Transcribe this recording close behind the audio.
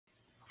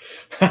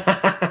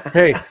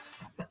Hey.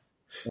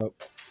 Oh.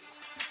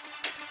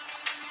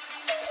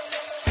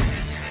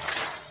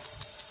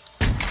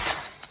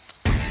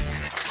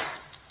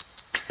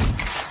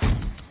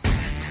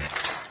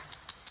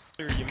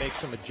 You make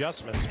some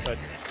adjustments, but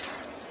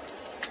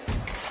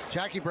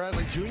Jackie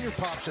Bradley Jr.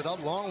 pops it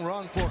up. Long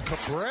run for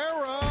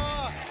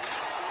Cabrera.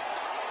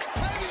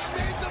 And he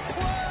made the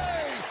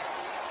play.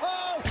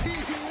 Oh, he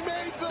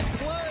made the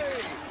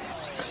play.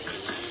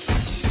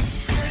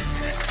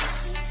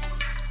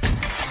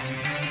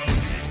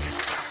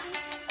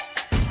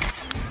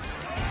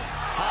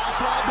 High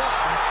fly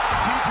ball.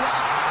 Deep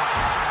left.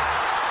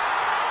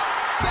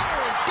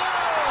 There it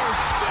goes.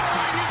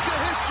 Soaring into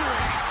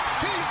history.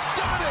 He's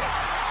done it.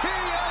 He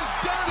has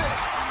done it.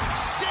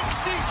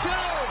 62.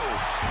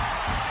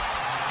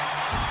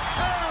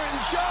 Aaron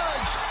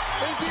Judge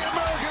is the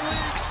American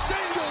League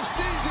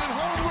single-season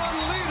home run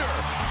leader.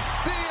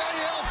 The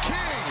AL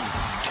King.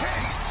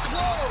 Case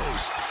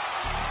closed.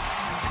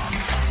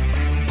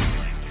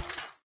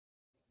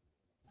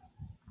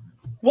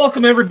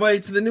 Welcome, everybody,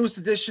 to the newest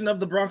edition of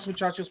the Bronx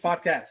Muchachos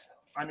podcast.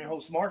 I'm your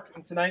host, Mark,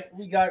 and tonight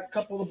we got a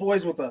couple of the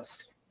boys with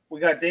us. We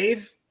got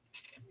Dave.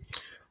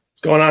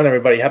 What's going on,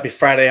 everybody? Happy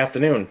Friday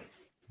afternoon.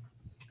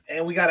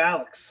 And we got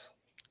Alex.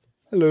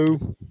 Hello.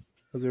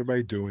 How's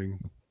everybody doing?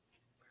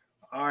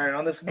 All right,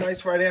 on this nice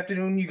Friday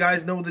afternoon, you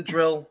guys know the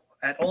drill.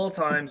 At all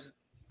times,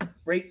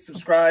 rate,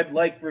 subscribe,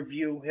 like,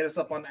 review. Hit us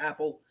up on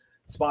Apple,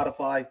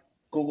 Spotify,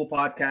 Google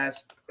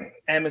Podcasts,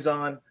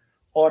 Amazon,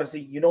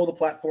 Odyssey. You know the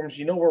platforms.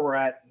 You know where we're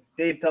at.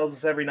 Dave tells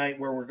us every night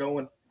where we're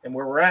going and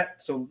where we're at,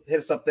 so hit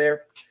us up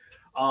there.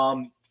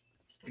 If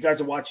you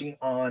guys are watching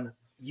on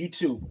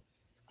YouTube,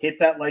 hit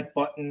that like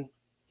button,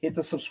 hit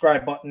the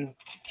subscribe button,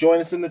 join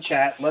us in the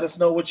chat, let us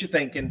know what you're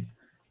thinking.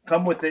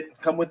 Come with it,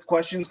 come with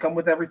questions, come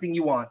with everything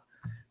you want.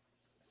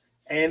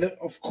 And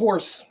of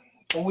course,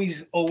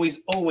 always,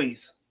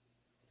 SeatGeek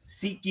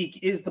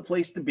is the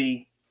place to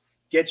be.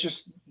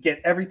 Get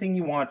everything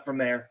you want from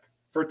there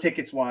for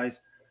tickets wise.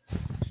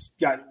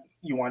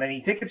 You want any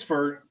tickets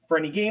for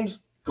any games?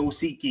 Go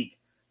SeatGeek.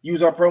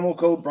 Use our promo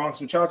code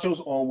BronxMuchachos,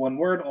 all one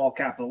word, all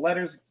capital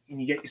letters,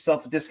 and you get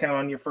yourself a discount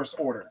on your first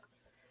order.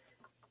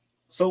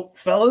 So,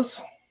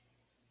 fellas,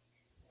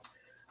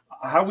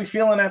 how are we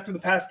feeling after the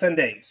past 10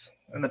 days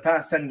and the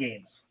past 10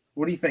 games?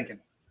 What are you thinking?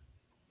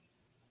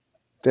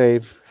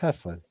 Dave, have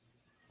fun.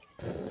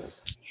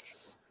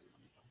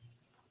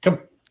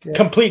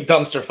 Complete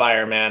dumpster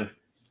fire, man.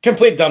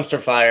 Complete dumpster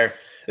fire.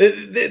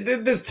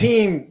 This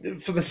team,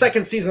 for the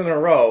second season in a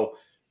row,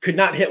 could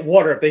not hit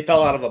water if they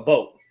fell out of a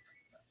boat.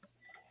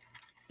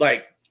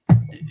 Like,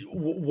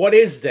 what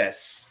is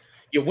this?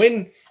 You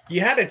win.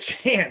 You had a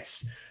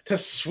chance to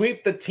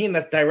sweep the team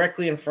that's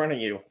directly in front of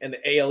you in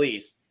the AL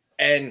East,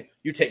 and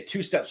you take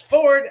 2 steps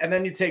forward, and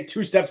then you take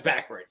 2 steps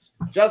backwards,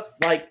 just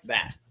like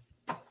that.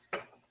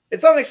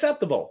 It's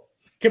unacceptable.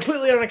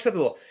 Completely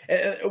unacceptable.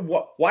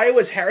 Why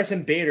was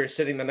Harrison Bader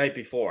sitting the night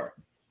before?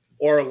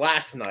 Or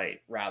last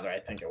night, rather, I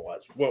think it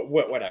was.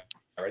 Whatever.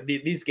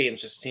 These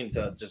games just seem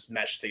to just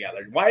mesh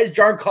together. Why is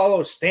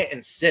Giancarlo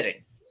Stanton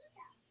sitting?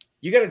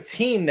 You got a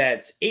team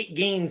that's 8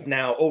 games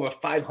now over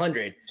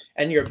 500,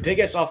 and your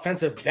biggest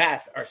offensive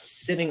bats are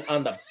sitting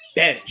on the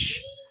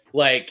bench.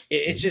 Like,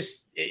 it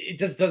just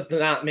does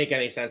not make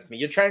any sense to me.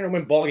 You're trying to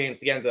win ball games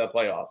to get into the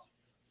playoffs,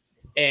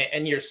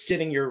 and you're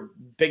sitting your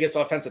biggest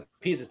offensive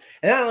pieces.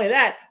 And not only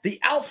that, the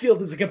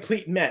outfield is a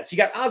complete mess. You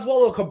got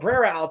Oswaldo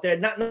Cabrera out there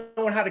not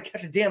knowing how to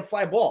catch a damn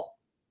fly ball.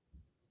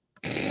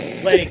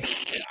 Like,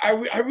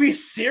 are we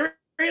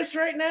serious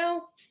right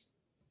now?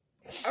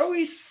 Are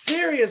we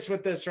serious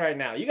with this right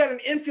now? You got an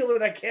infielder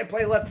that can't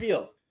play left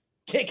field,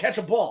 can't catch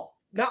a ball,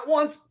 not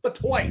once but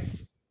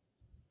twice.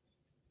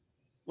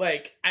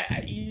 Like,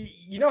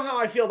 you know how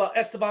I feel about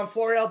Esteban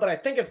Florial, but I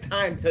think it's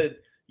time to,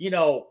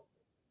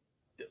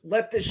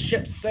 let this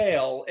ship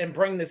sail and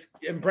bring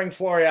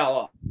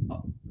Florial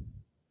up.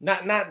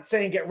 Not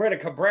saying get rid of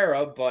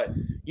Cabrera, but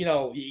you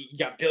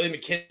got Billy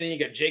McKinney, you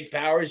got Jake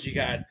Bowers, you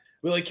got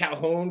Willie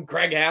Calhoun,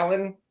 Greg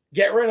Allen.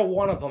 Get rid of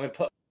one of them and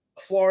put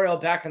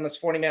Florial back on this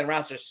 40-man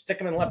roster. Stick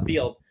him in left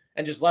field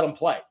and just let him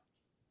play.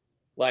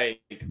 Like,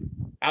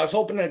 I was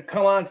hoping to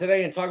come on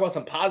today and talk about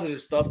some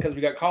positive stuff because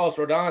we got Carlos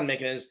Rodón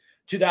making his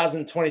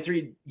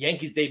 2023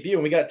 Yankees debut,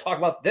 and we got to talk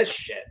about this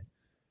shit.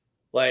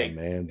 Like,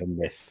 the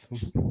myth.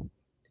 It's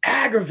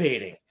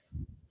aggravating.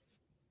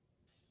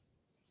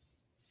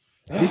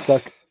 We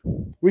suck. So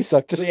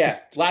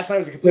last night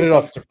was a complete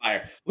dumpster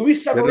fire.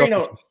 Luis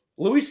Severino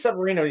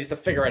needs to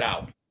figure it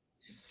out,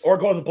 or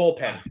go to the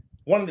bullpen.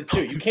 One of the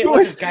two. You can't let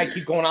this guy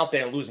keep going out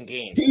there and losing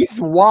games. He's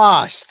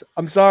washed.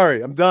 I'm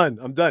sorry. I'm done.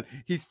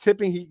 He's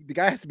tipping. The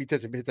guy has to be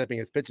tipping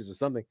his pitches or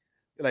something.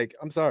 Like,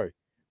 I'm sorry,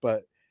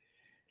 but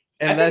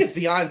I think it's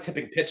beyond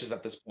tipping pitches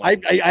at this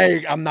point.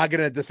 I'm not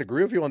gonna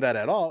disagree with you on that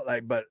at all.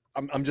 Like, but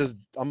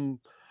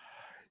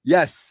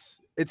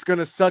yes, it's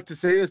gonna suck to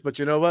say this, but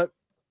you know what?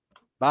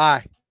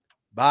 Bye.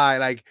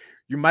 Like,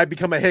 you might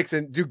become a Hicks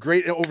and do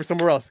great over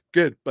somewhere else.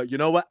 Good, but you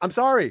know what? I'm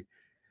sorry.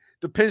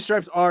 The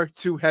pinstripes are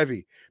too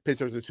heavy.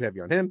 Pinstripes are too heavy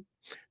on him.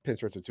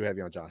 Pinstripes are too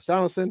heavy on Josh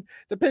Donaldson.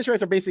 The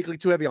pinstripes are basically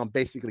too heavy on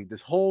basically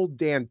this whole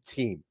damn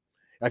team,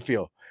 I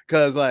feel.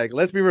 Because, like,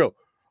 let's be real.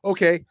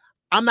 Okay,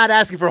 I'm not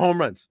asking for home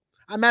runs.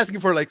 I'm asking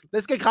for, like,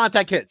 let's get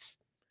contact hits.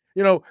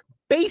 You know,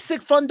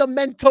 basic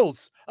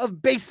fundamentals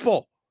of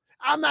baseball.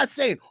 I'm not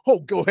saying, oh,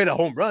 go hit a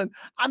home run.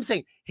 I'm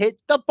saying hit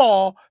the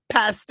ball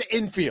past the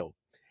infield.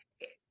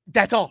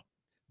 That's all.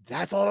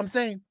 That's all I'm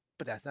saying.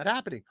 But that's not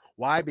happening.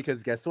 Why?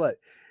 Because guess what?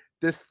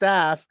 This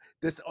staff,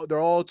 they're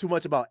all too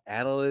much about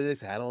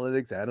analytics.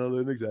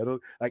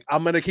 Like,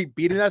 I'm going to keep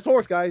beating that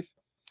horse, guys.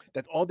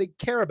 That's all they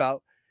care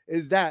about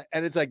is that.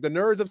 And it's like the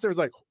nerds upstairs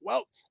like,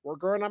 well, we're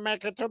going to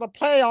make it to the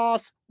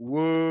playoffs.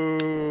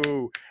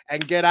 Woo.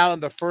 And get out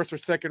in the first or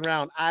second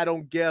round. I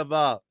don't give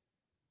up.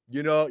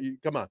 You know,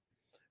 come on.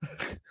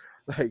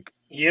 Like,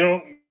 you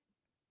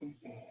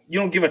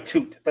don't give a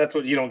toot. That's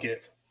what you don't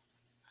give.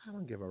 I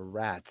don't give a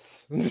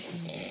rat's.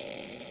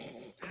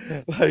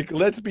 Like,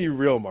 let's be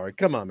real, Mark.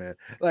 Come on, man.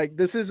 Like,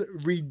 this is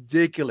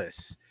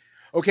ridiculous.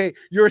 Okay,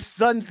 your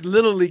son's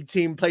little league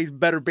team plays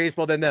better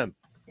baseball than them.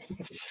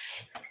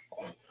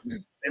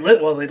 They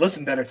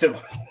listen better too.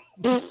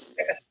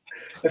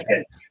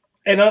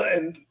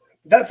 and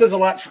that says a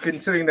lot for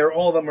considering they're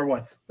all of them are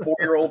what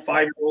 4-year-old,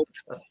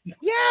 5-year-olds.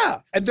 Yeah,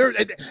 and they're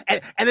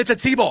and it's a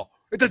t-ball.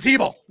 It's a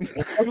t-ball.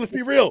 Let's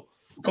be real.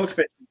 Coach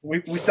pitch.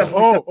 We stepped.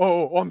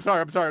 I'm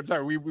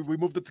sorry. We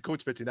moved up to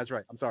coach pitching. That's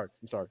right. I'm sorry.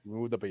 We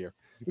moved up a year.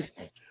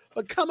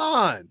 But come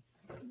on,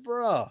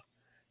 bruh.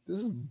 This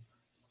is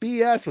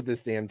BS with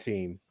this damn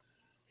team.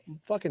 I'm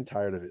fucking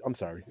tired of it. I'm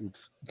sorry.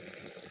 Oops.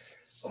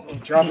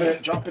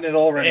 Dropping it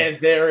already. And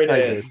there it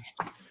is.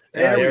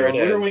 There it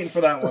is. We were waiting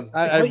for that one.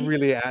 I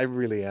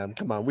really am.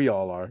 Come on, we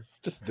all are.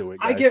 Just do it,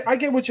 guys. I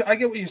get what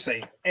you're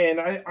saying, and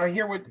I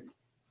hear.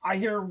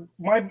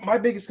 My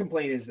biggest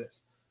complaint is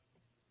this: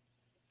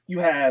 you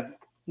have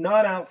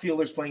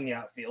non-outfielders playing the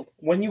outfield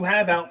when you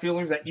have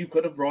outfielders that you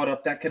could have brought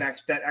up that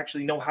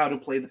actually know how to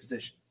play the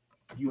position.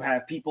 You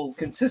have people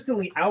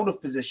consistently out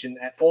of position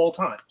at all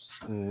times.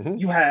 Mm-hmm.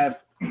 You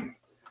have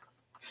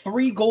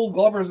 3 Gold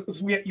Glovers.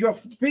 You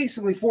have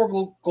basically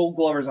 4 Gold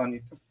Glovers on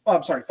you. Oh,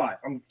 I'm sorry, 5.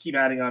 I'm keep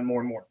adding on more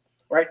and more.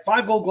 Right,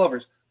 5 Gold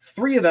Glovers.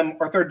 3 of them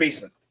are third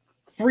basemen.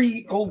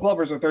 3 Gold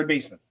Glovers are third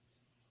basemen.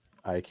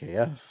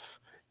 IKF,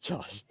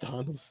 Josh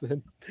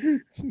Donaldson,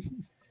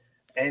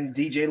 and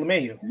DJ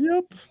LeMahieu.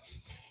 Yep.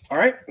 All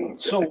right.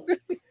 So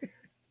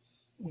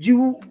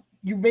you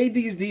made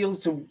these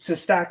deals to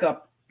stack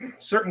up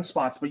certain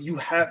spots, but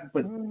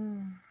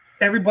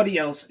everybody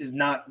else is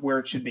not where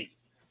it should be.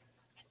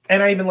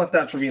 And I even left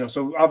out Trevino.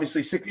 So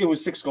obviously it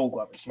was 6 Gold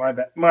Glovers. My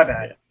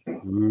bad.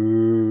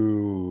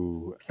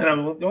 Ooh.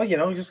 And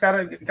you just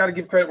gotta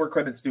give credit where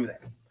credit's due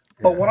there.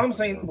 But what I'm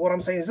saying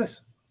is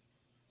this: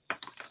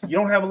 you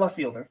don't have a left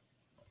fielder.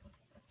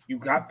 You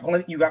got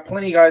plenty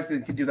of guys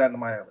that can do that in the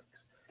minor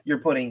leagues. You're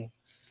putting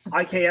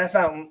IKF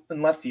out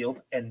in left field,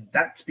 and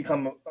that's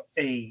become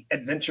a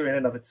adventure in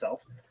and of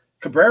itself.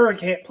 Cabrera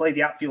can't play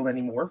the outfield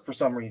anymore for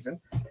some reason.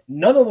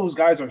 None of those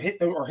guys are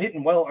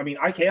hitting well. I mean,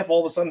 IKF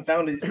all of a sudden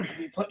found it.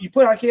 You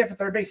put IKF at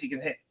third base, he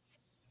can hit.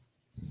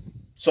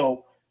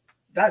 So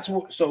that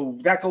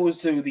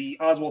goes to the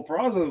Oswald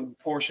Peraza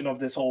portion of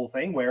this whole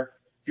thing, where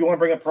if you want to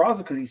bring up Peraza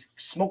because he's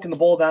smoking the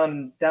ball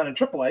down in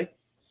AAA,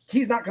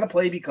 he's not going to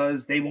play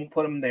because they won't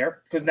put him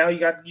there. Because now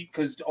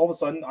because all of a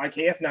sudden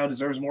IKF now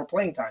deserves more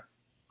playing time.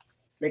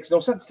 Makes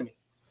no sense to me.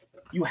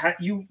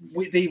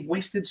 They've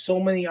wasted so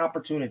many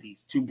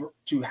opportunities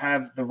to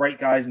have the right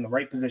guys in the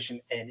right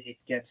position, and it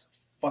gets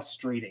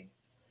frustrating.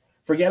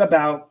 Forget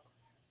about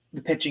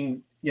the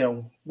pitching,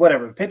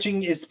 whatever. The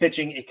pitching is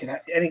pitching. It can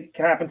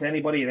happen to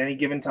anybody at any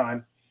given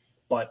time,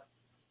 but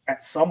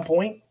at some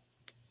point,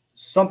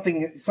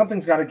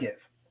 something's got to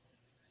give.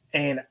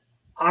 And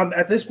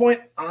at this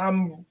point,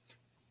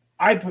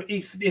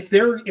 if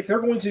they're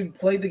going to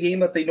play the game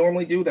that they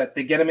normally do, that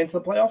they get them into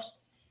the playoffs.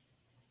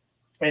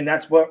 And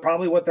that's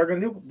probably what they're going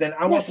to do. Then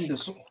I want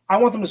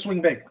them to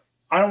swing big.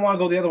 I don't want to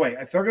go the other way.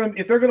 If they're going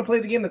to play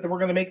the game that we're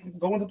going to make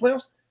go into the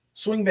playoffs,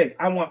 swing big.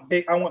 I want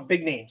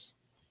big names.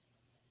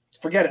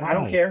 Forget it. Why? I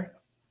don't care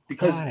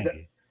because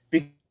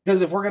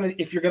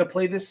if you're going to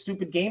play this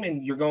stupid game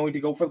and you're going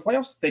to go for the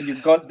playoffs,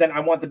 then I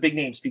want the big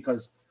names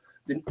because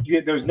then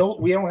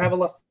we don't have a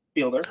left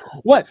fielder.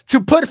 What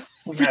to put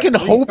freaking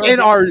hope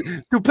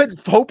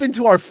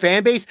into our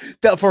fan base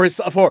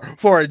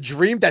for a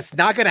dream that's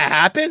not going to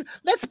happen?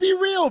 Let's be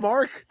real,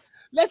 Mark.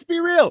 Let's be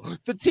real.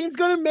 The team's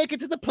going to make it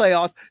to the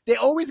playoffs. They're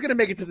always going to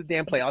make it to the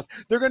damn playoffs.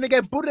 They're going to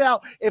get booted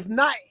out. If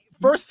not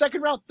first,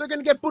 second round, they're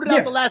going to get booted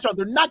out the last round.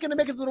 They're not going to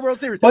make it to the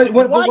World Series. But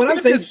what I'm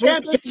saying, this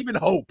fan base even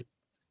hope?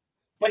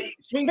 But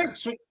swing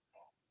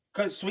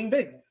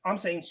big. I'm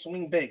saying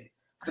swing big.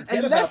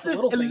 Forget unless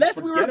about the unless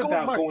things. we were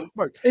going,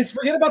 Mark.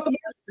 Forget about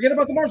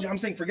the margin. I'm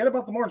saying forget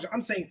about the margin.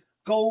 I'm saying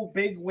go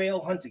big whale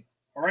hunting.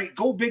 All right,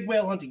 go big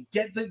whale hunting.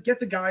 Get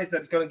the guys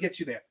that's going to get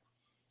you there.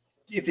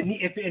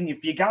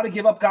 If you got to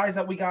give up guys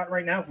that we got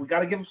right now, if we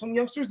got to give up some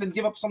youngsters, then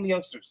give up some of the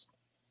youngsters.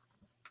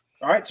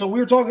 All right. So we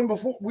were talking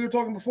before,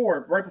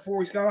 right before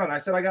we got on. I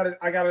said I got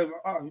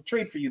to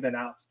trade for you then,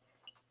 Alex.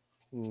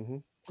 Mm-hmm.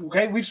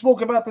 Okay, we've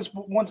spoken about this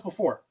once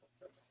before.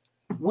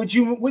 Would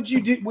you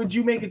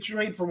make a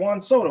trade for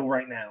Juan Soto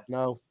right now?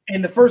 No.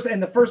 And the first name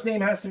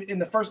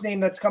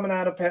that's coming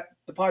out of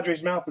the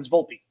Padres' mouth is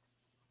Volpe.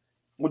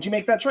 Would you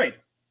make that trade?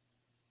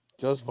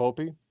 Just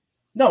Volpe?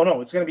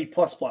 No, it's going to be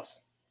plus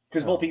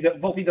because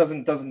Volpe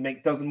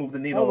doesn't move the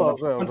needle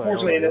enough.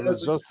 Unfortunately, and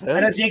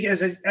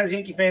as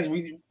Yankee fans,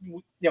 we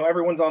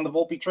everyone's on the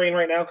Volpe train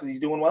right now because he's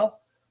doing well,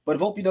 but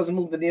Volpe doesn't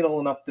move the needle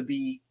enough to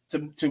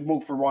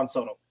move for Juan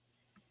Soto.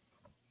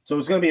 So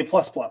it's going to be a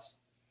plus.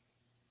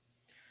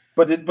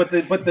 But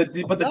the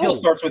deal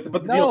starts with him.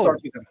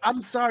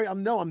 I'm sorry.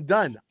 I'm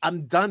done.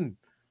 I'm done.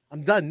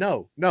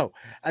 No.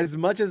 As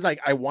much as like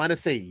I want to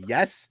say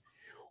yes,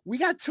 we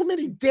got too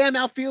many damn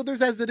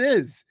outfielders as it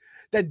is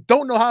that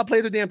don't know how to play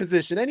the damn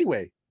position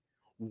anyway.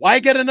 Why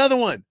get another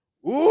one?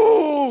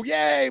 Ooh,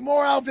 yay,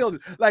 more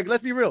outfielders. Like,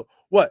 let's be real.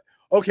 What?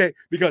 Okay,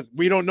 because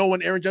we don't know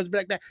when Aaron Judge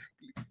back.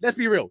 Let's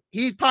be real.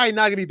 He's probably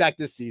not gonna be back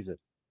this season.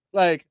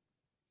 Like,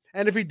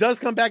 and if he does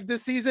come back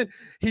this season,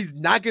 he's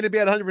not gonna be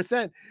at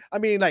 100%. I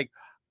mean, like,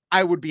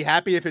 I would be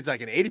happy if it's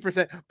like an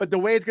 80%, but the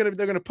way they're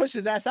going to push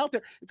his ass out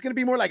there, it's going to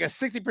be more like a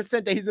 60%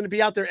 that he's going to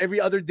be out there every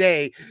other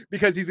day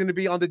because he's going to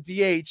be on the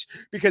DH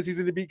because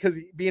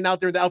being out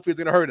there in the outfield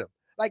is going to hurt him.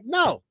 Like,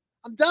 no,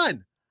 I'm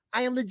done.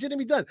 I am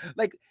legitimately done.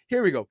 Like,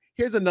 here we go.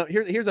 Here's a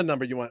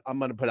number you want. I'm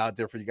going to put out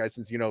there for you guys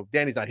since,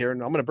 Danny's not here,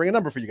 and I'm going to bring a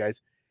number for you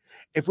guys.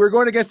 If we're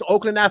going against the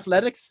Oakland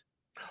Athletics,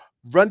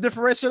 run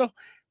differential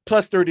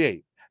plus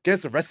 38.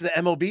 Against the rest of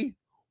the MLB,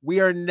 we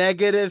are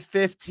negative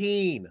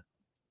 15.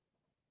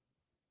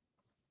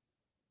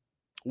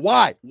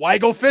 Why? Why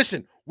go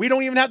fishing? We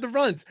don't even have the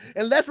runs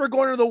unless we're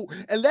going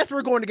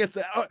against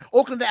the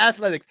Oakland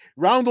Athletics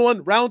round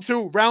 1, round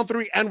 2, round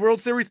 3, and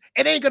World Series.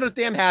 It ain't gonna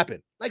damn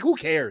happen. Like, who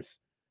cares?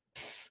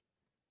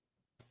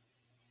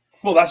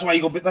 Well, that's why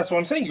you go. That's what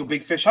I'm saying. You go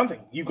big fish hunting.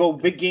 You go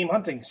big game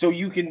hunting, so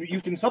you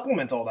can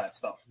supplement all that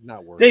stuff.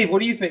 Not worth. Dave, what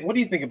do you think? What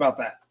do you think about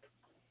that?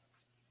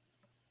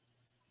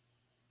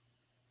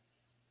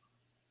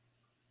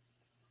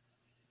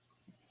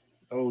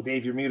 Oh,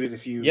 Dave, you're muted.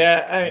 If you,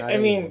 I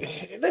mean,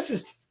 this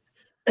is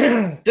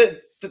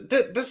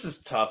this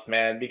is tough,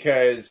 man.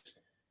 Because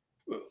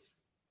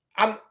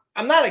I'm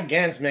not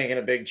against making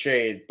a big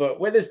trade, but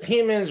where this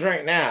team is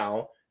right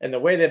now and the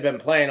way they've been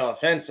playing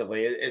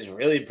offensively is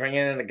really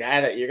bringing in a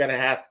guy that you're gonna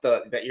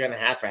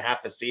have for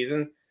half a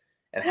season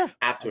and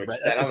have to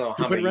extend. I don't know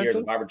how many years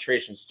of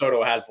arbitration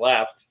Soto has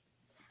left.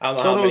 I don't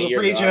know how many years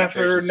a free agent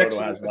after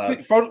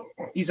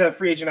he's a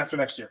free agent after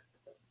next year.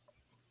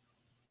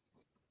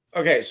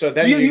 Okay, so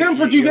then you get him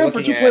for two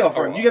playoff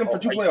runs. You get him for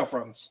 2 playoff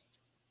runs.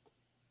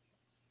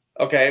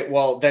 Okay,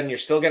 well then you're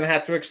still going to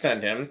have to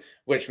extend him,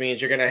 which means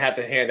you're going to have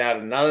to hand out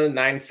another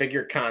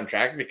 9-figure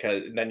contract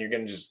because then you're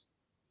going to just.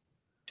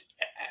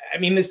 I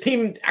mean, this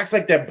team acts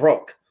like they're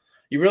broke.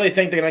 You really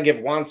think they're going to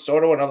give Juan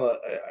Soto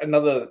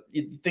another?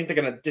 You think they're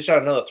going to dish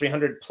out another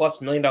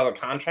 $300+ million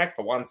contract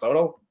for Juan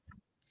Soto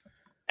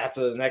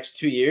after the next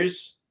 2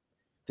 years?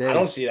 I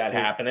don't see that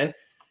happening.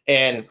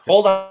 And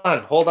hold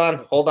on. Go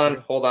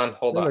ahead.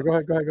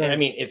 I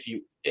mean, if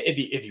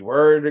you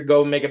were to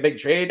go make a big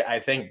trade, I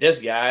think this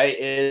guy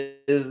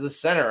is the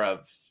center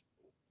of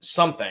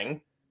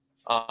something.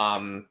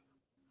 Of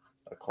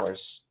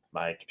course,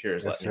 my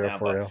computer's letting me down.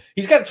 But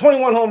he's got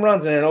 21 home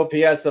runs and an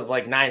OPS of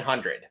like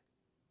 900.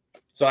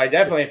 So I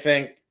definitely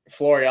think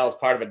Florial is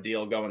part of a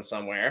deal going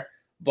somewhere.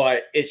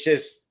 But it's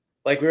just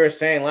like we were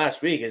saying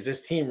last week, is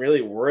this team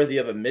really worthy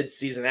of a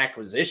midseason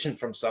acquisition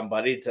from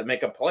somebody to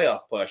make a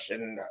playoff push?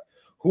 And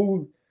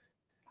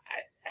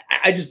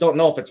I just don't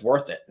know if it's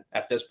worth it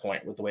at this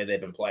point with the way they've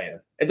been playing.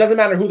 It doesn't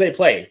matter who they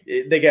play.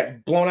 They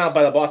get blown out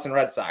by the Boston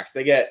Red Sox.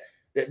 They get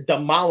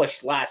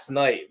demolished last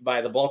night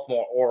by the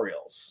Baltimore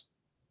Orioles.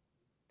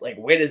 Like,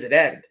 where does it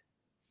end?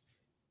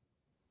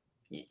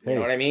 You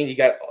know what I mean? You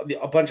got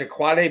a bunch of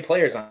quad A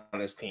players on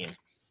this team.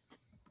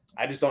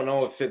 I just don't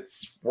know if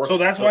it's worth. So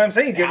that's why I'm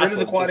saying get rid of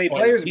the quad A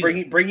players.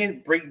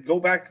 Go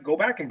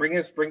back and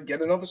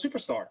get another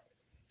superstar.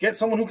 Get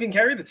someone who can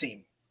carry the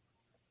team.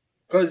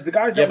 Because the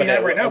guys that we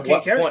have right now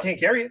can't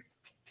carry it.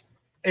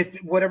 If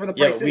whatever the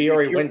price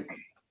is,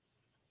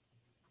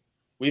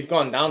 we've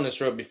gone down this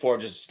road before,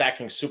 just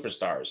stacking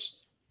superstars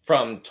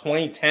from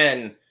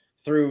 2010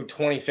 through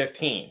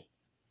 2015.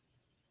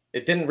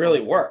 It didn't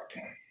really work.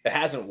 It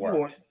hasn't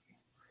worked.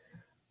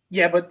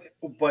 Yeah, but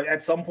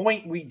at some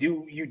point you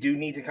do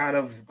need to kind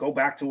of go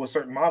back to a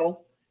certain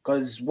model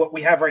because what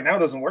we have right now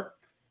doesn't work.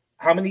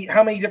 How many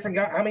different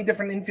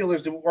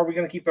infielders are we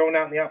going to keep throwing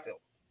out in the outfield?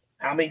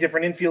 How many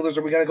different infielders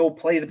are we going to go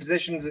play the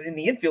positions in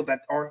the infield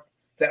that aren't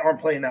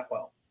playing that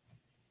well?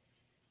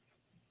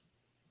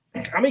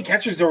 How many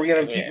catchers are we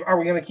going to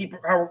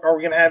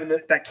have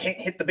that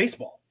can't hit the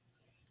baseball?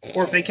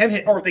 Or if they can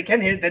hit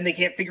it, then they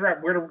can't figure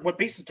out what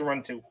bases to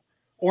run to,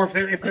 or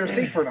if they're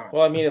safe or not.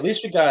 Well, I mean, at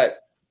least we got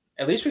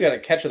a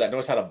catcher that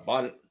knows how to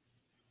bunt.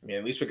 I mean,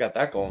 at least we got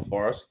that going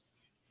for us.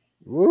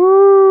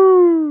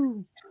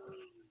 Woo!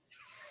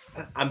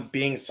 I'm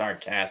being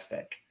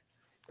sarcastic.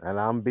 And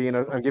I'm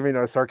giving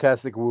a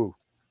sarcastic woo.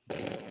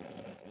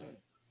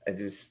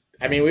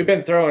 I mean, we've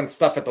been throwing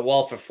stuff at the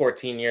wall for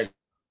 14 years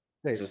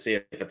Dave, to see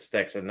if it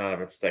sticks, and none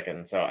of it's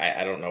sticking. So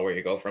I don't know where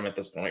you go from at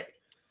this point.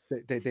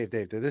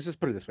 Dave, let's just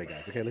put it this way,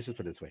 guys. Okay, let's just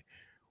put it this way.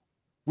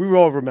 We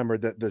all remember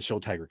the show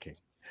Tiger King.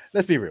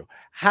 Let's be real.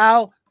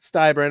 Hal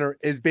Steinbrenner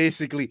is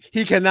basically,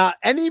 he cannot,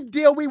 any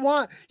deal we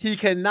want, he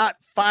cannot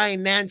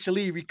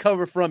financially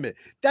recover from it.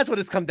 That's what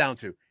it's come down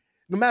to.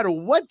 No matter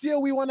what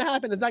deal we want to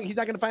happen, he's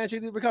not going to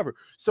financially recover.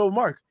 So,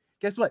 Mark,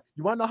 guess what?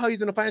 You want to know how he's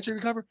going to financially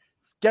recover?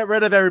 Get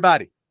rid of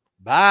everybody.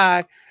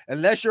 Bye.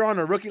 Unless you're on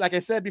a rookie, like I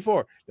said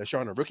before, unless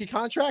you're on a rookie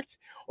contract,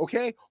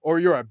 okay? Or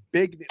you're a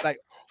big,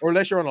 or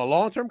unless you're on a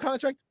long-term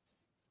contract,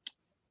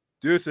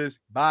 deuces.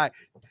 Bye.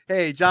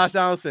 Hey, Josh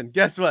Donaldson,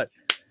 guess what?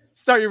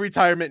 Start your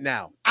retirement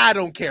now. I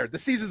don't care. The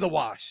season's a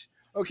wash.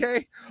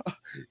 Okay?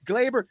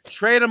 Glaber,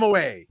 trade him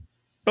away.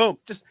 Boom.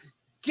 Just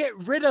get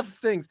rid of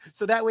things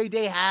so that way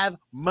they have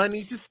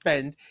money to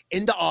spend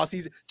in the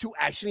offseason to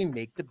actually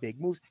make the big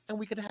moves, and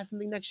we could have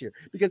something next year.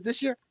 Because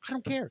this year, I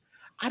don't care.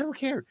 I don't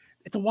care.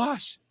 It's a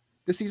wash.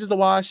 The season's a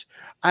wash.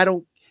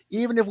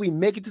 Even if we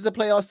make it to the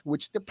playoffs,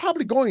 which they're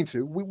probably going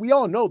to, we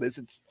all know this.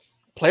 It's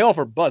playoff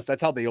or bust.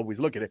 That's how they always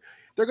look at it.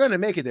 They're going to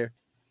make it there.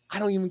 I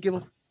don't even give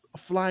a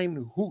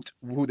flying hoot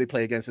who they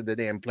play against in the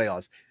damn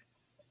playoffs.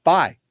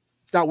 Bye.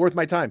 It's not worth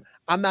my time.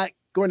 I'm not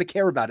going to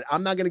care about it.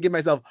 I'm not going to give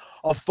myself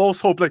a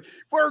false hope like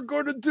we're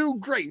going to do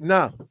great.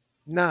 Nah,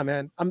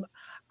 man.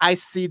 I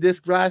see this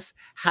glass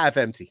half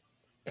empty.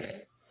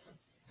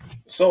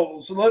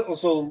 So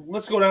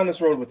let's go down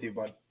this road with you,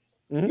 bud.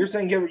 Mm-hmm.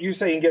 You're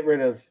saying get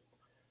rid of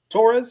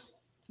Torres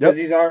because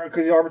he's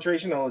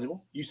arbitration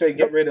eligible. You say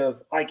get rid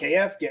of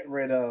IKF, get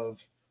rid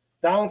of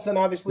Donaldson,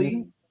 obviously.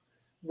 Mm-hmm.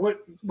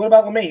 What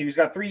about LeMahieu? He's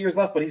got 3 years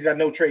left, but he's got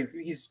no trade.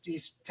 He's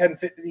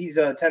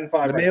 10-5.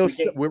 Right?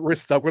 So we're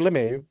stuck with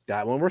LeMahieu.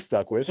 That one we're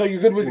stuck with. So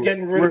you're good with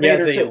getting rid of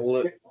Bader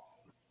too.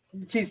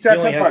 He's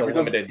 10-5.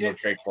 Limited no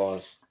trade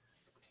clause.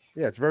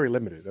 Yeah, it's very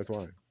limited. That's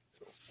why.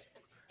 So,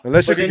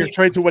 unless you can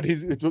trade to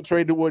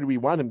what we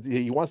want him.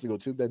 He wants to go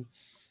to. Then.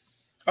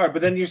 All right,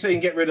 but then you're saying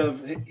get rid of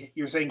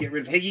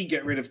Higgy,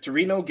 get rid of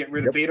Torino, get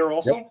rid of Bader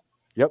also.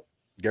 Yep.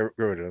 Get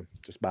rid of him.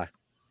 Just bye.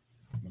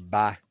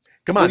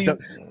 Come on,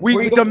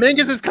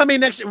 Dominguez is coming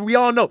next year. We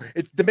all know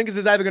Dominguez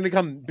is either going to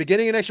come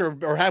beginning of next year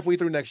or halfway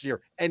through next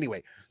year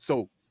anyway.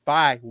 So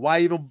bye. Why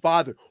even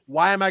bother?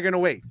 Why am I going to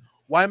wait?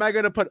 Why am I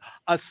going to put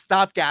a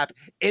stopgap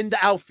in the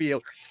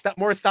outfield,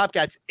 more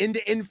stopgaps in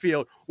the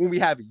infield when we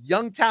have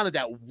young talent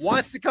that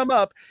wants to come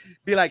up,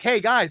 be like, hey,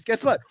 guys,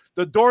 guess what?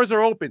 The doors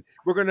are open.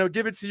 We're going to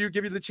give it to you,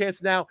 give you the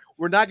chance now.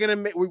 We're not going to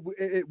make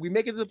we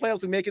make it to the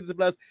playoffs. We make it to the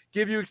playoffs,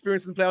 give you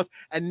experience in the playoffs,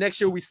 and next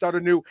year we start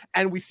anew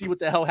and we see what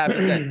the hell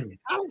happens then.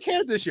 I don't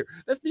care this year.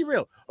 Let's be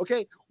real,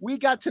 okay? We're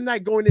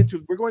going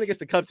against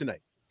the Cubs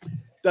tonight.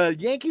 The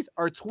Yankees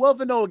are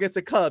 12-0 against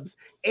the Cubs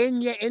in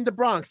the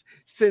Bronx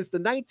since the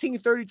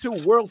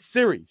 1932 World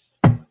Series.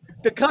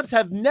 The Cubs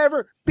have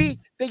never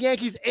beat the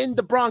Yankees in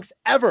the Bronx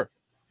ever.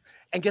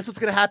 And guess what's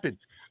going to happen?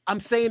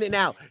 I'm saying it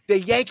now. The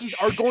Yankees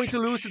are going to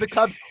lose to the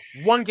Cubs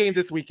one game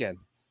this weekend.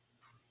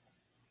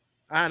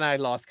 And I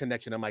lost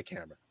connection on my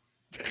camera.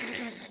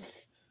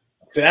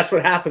 So that's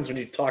what happens when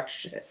you talk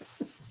shit.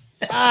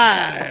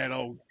 I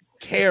don't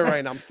care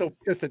right now. I'm so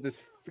pissed at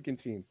this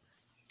freaking team.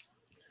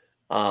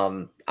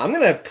 I'm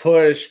gonna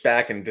push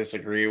back and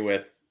disagree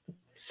with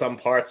some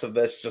parts of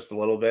this just a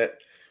little bit.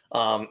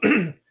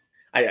 I'm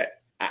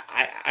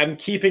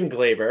keeping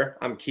Glaber.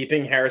 I'm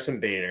keeping Harrison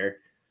Bader.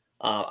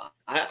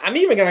 I'm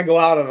even gonna go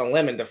out on a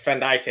limb and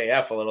defend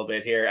IKF a little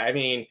bit here. I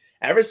mean,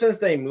 ever since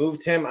they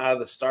moved him out of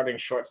the starting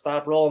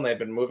shortstop role and they've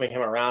been moving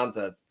him around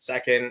to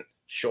second,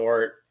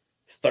 short,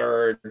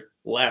 third,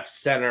 left,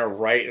 center,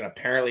 right, and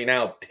apparently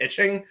now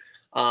pitching.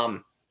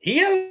 He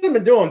hasn't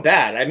been doing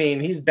bad. I mean,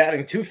 he's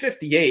batting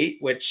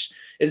 .258, which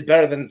is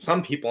better than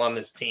some people on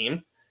this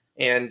team.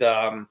 And,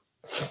 so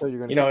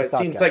it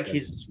seems like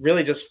he's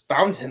really just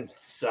found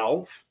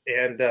himself.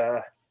 And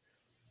I'm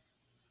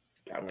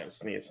going to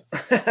sneeze.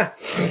 So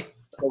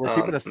we're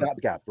keeping a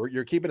stopgap.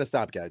 You're keeping a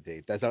stopgap,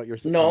 Dave. That's how you're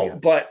saying. No,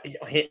 but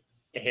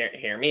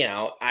hear me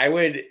out. I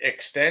would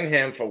extend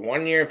him for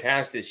 1 year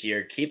past this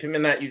year, keep him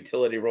in that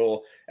utility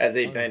role as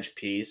a bench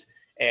piece,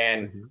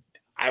 and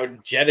I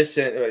would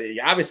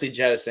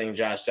jettisoning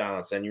Josh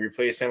Donaldson. You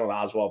replace him with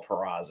Oswald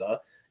Peraza,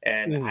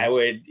 and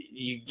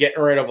you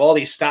getting rid of all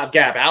these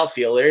stopgap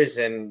outfielders,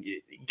 and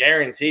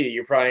guarantee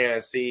you're probably going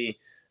to see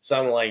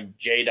someone like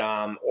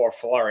J-Dom or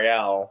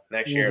Florial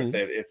next year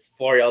if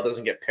Florial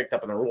doesn't get picked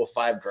up in the Rule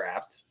 5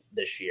 draft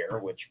this year,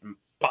 which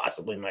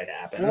possibly might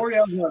happen.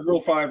 Florial's not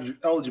Rule 5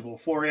 eligible.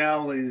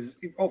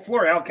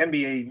 Florial can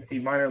be a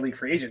minor league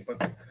free agent,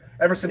 but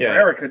Everson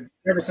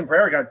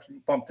Pereira got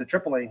bumped to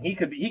AAA, and he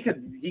could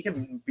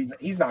be.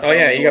 He's not. Oh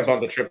yeah, he got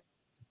bumped to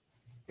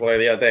AAA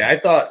the other day. I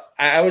thought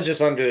I was just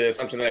under the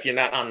assumption that if you're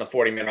not on the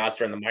 40-man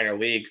roster in the minor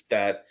leagues,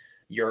 that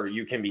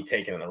you can be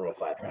taken in the Rule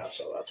 5 draft.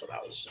 So that's what I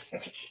was.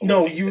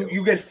 No,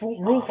 you get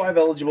Rule 5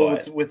 eligible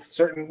with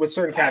certain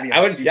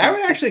caveats. I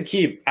would actually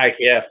keep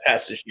IKF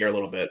past this year a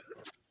little bit.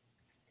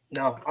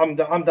 No, I'm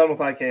done with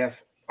IKF.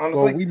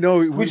 Honestly, well, we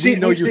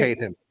know you hate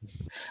him.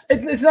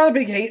 It's not a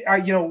big hate.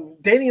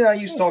 Danny and I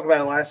used to talk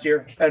about it last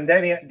year, and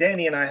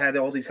Danny and I had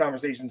all these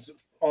conversations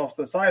off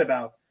the side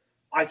about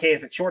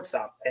IKF at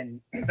shortstop,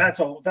 and that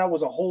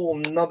was a whole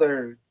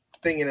nother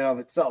thing in and of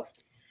itself.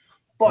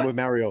 But I'm with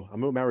Mario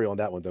on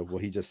that one though.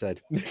 What he just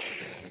said.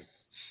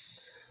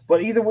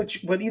 But either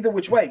which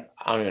way,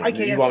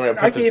 IKF, you want me to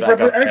put this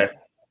back up there?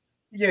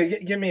 Yeah,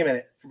 give me a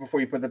minute before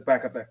you put it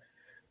back up there.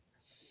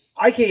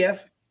 IKF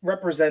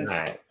represents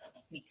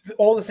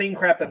all the same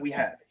crap that we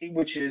have,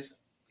 which is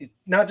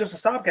not just a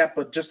stopgap,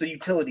 but just a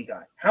utility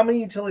guy. How many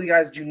utility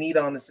guys do you need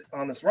on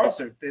this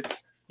roster?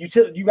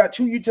 You got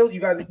two utility.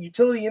 You got a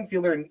utility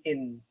infielder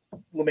in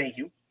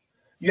LeMahieu.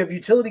 You have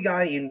utility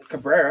guy in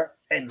Cabrera,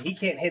 and he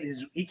can't hit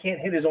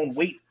his own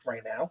weight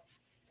right now.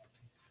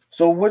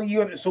 So what are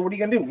you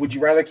gonna do? Would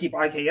you rather keep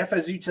IKF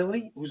as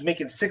utility, who's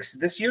making $6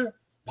 this year,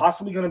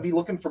 possibly going to be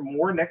looking for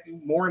more in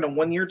a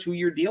 1 year, 2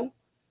 year deal?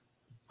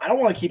 I don't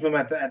want to keep him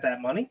at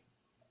that money.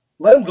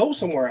 Let him go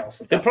somewhere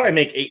else. He'll probably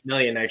make $8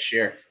 million next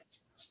year.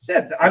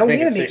 Yeah, I don't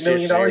need an $8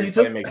 million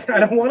utility. I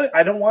don't want it.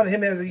 I don't want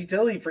him as a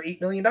utility for $8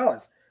 million.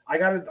 I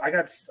got.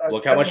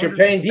 Look how much you're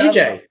paying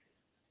DJ.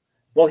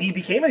 Well, he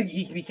became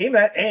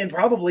that, and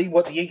probably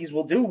what the Yankees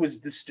will do is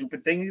the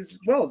stupid thing as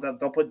well is that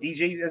they'll put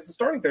DJ as the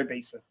starting third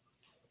baseman.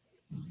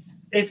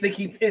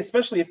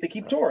 Especially if they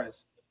keep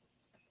Torres.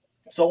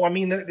 So I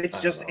mean,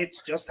 it's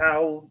just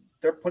how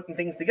they're putting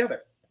things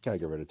together. Gotta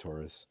get rid of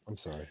Torres. I'm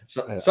sorry.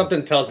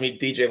 Something tells me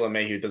DJ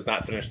LeMahieu does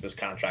not finish this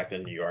contract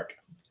in New York.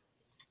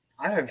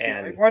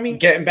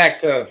 Getting back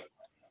to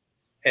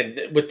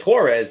with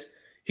Torres,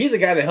 he's a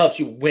guy that helps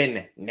you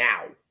win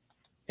now.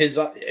 He's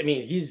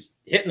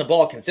hitting the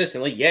ball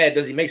consistently. Yeah,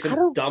 does he make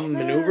some dumb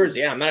maneuvers?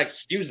 Yeah, I'm not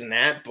excusing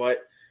that,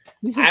 but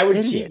I would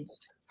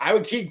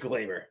keep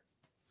Glaber.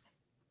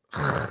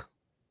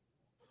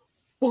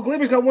 Well,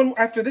 Glaber's got one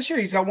after this year.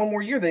 He's got one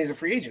more year. Then he's a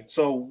free agent.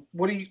 So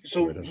right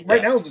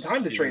now is the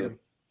time to trade him.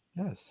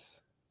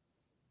 Yes.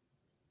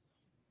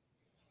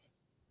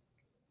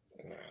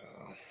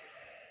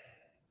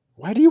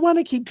 Why do you want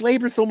to keep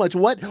Glaber so much?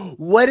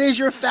 What is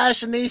your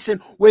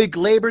fascination with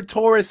Glaber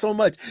Torres so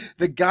much?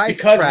 The guy's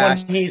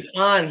trash. When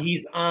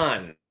he's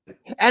on.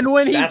 And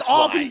when he's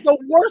off, he's the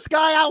worst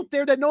guy out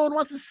there that no one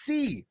wants to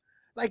see.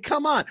 Like,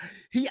 come on.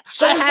 The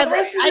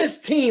rest of this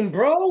team,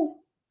 bro.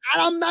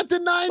 I'm not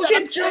denying Look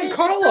that. At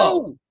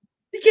Giancarlo.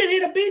 He can't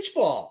hit a beach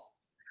ball.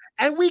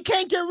 And we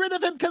can't get rid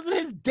of him because of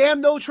his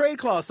damn no trade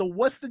clause. So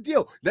what's the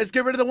deal? Let's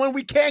get rid of the one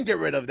we can get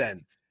rid of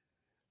then.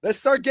 Let's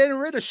start getting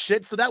rid of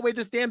shit so that way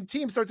this damn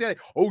team starts saying,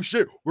 oh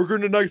shit, we're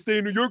going to not stay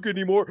in New York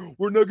anymore.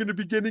 We're not going to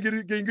be getting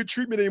good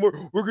treatment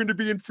anymore. We're going to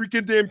be in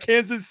freaking damn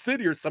Kansas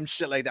City or some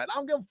shit like that. I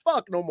don't give a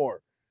fuck no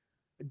more.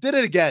 I did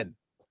it again.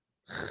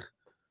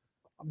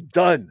 I'm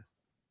done.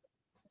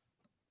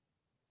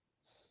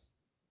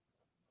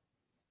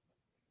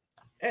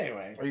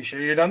 Anyway. Are you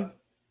sure you're done?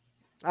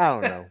 I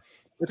don't know.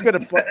 It's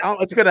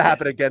gonna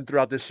happen again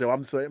throughout this show.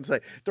 I'm sorry.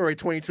 They're already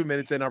 22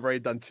 minutes in. I've already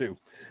done 2.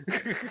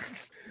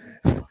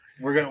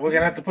 We're gonna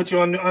have to put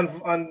you on.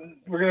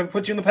 We're gonna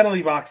put you in the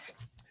penalty box.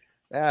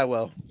 Yeah,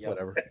 well,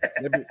 whatever.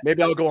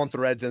 Maybe I'll go on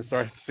Threads and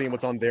start seeing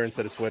what's on there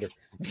instead of Twitter.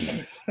 I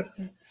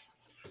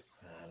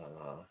don't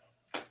know.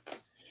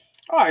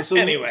 All right, so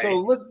anyway,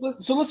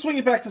 let's swing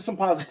it back to some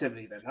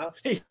positivity then, huh?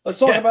 Let's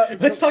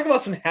talk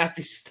about some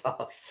happy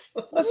stuff.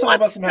 Let's talk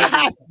about some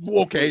happy.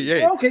 Okay,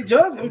 yeah. Okay,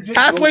 just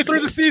halfway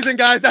through the season,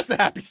 guys. That's the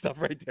happy stuff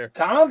right there.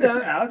 Calm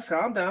down, Alex.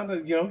 Calm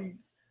down.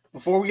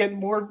 Before we get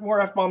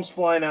more F-bombs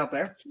flying out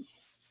there.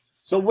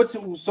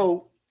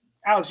 So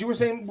Alex, you were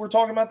saying we're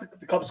talking about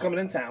the Cubs coming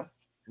in town.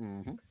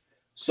 Mm-hmm.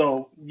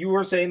 So you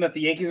were saying that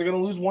the Yankees are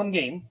going to lose one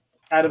game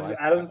out of the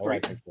 3.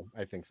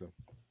 I think so.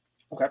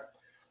 Okay,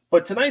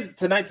 but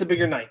tonight's a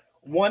bigger night.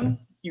 One,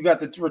 you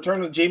got the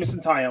return of Jameson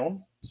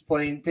Taillon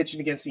pitching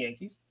against the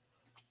Yankees.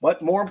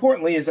 But more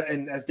importantly,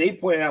 and as Dave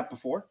pointed out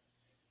before,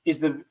 is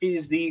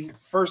the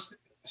first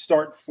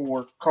start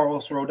for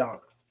Carlos Rodón.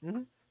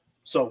 Mm-hmm.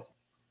 So,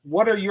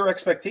 what are your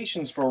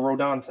expectations for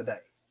Rodón today?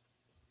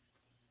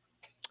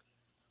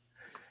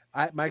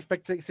 My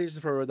expectations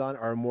for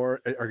Rodón are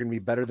going to be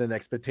better than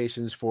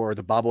expectations for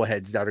the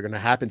bobbleheads that are going to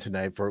happen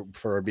tonight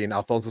for being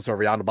Alfonso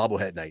Soriano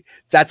bobblehead night.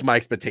 That's my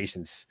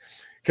expectations.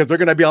 Because there are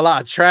going to be a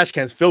lot of trash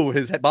cans filled with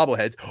his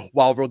bobbleheads,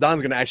 while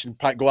Rodon's going to actually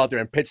go out there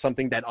and pitch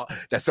something that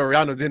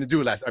Soriano didn't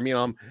do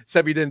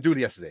Sevy didn't do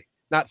yesterday.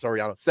 Not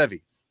Soriano,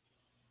 Sevy.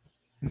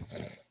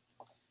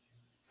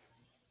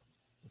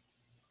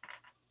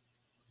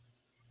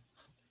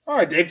 All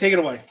right, Dave, take it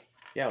away.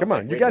 Yeah, come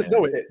on, you guys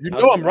know it. You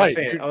know I'm right.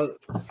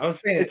 I was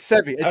saying it's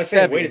Sevy. It's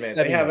Sevy. Wait a minute,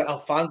 they have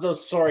Alfonso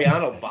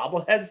Soriano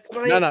bobbleheads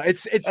tonight. No,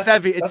 it's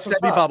Sevy. It's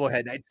Sevy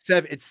bobblehead night.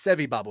 It's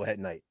Sevy bobblehead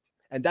night,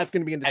 and that's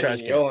going to be in the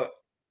trash can.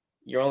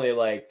 You're only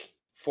like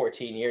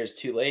 14 years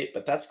too late,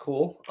 but that's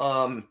cool.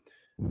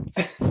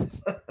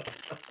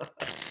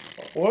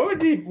 When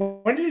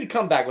did he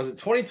come back? Was it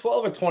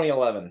 2012 or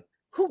 2011?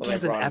 Who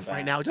gives an F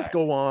right now? Just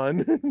go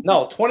on.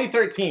 No,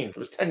 2013. It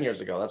was 10 years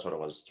ago. That's what it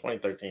was.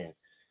 2013.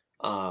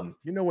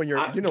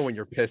 When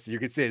you're pissed, you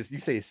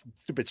say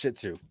stupid shit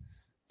too.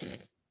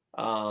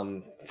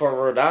 For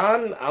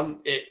Rodon,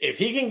 if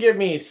he can give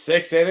me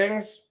 6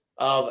 innings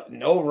of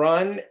no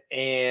run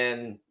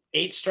and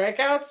 8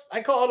 strikeouts,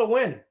 I call it a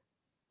win.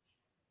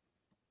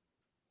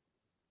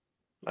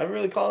 I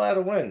really call that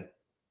a win.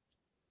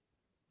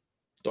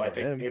 Do I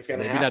think it's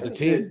going to happen? Not the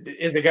team.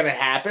 Is it going to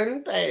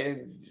happen?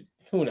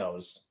 Who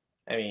knows?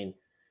 I mean,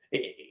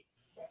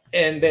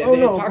 and they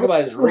talk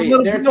about his rate.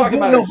 They're talking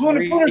about his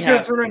rate. Booner's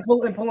going to turn and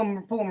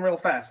pull him real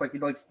fast, like he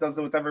does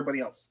with everybody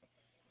else.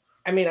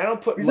 I mean, I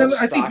don't put much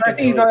stock. I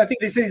think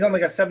they said he's on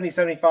like a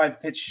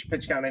 70-75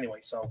 pitch count anyway.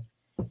 So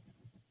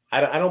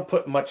I don't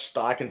put much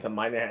stock into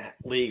minor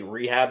league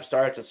rehab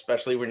starts,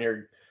 especially when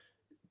you're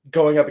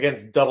going up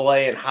against AA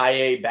and high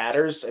A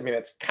batters. I mean,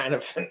 it's kind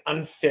of an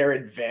unfair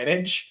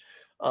advantage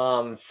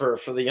for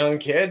the young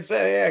kids.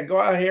 Yeah, go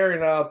out here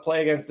and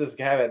play against this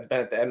guy that's been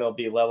at the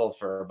MLB level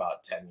for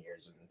about 10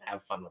 years and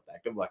have fun with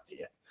that. Good luck to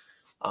you.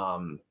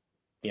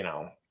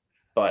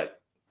 But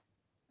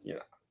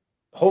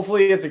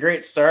hopefully it's a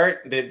great start.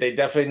 They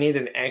definitely need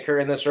an anchor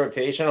in this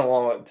rotation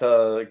along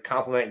to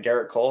complement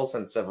Garrett Cole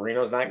since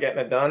Severino's not getting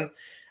it done.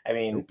 I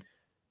mean,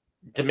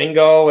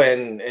 Domingo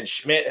and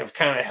Schmidt have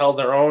kind of held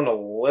their own a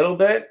little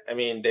bit. I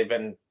mean, they've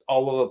been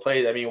all over the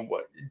place. I mean,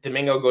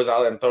 Domingo goes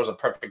out and throws a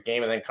perfect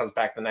game and then comes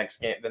back the next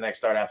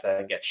start after that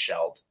and gets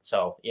shelled.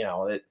 So,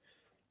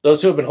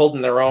 those two have been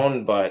holding their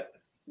own, but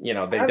they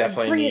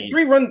definitely need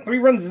three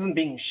runs isn't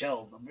being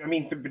shelled. I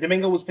mean,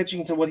 Domingo was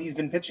pitching to what he's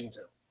been pitching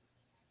to.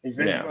 He's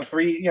been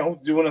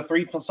doing a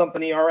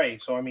 3+ ERA.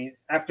 So I mean,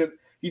 after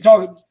you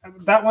talk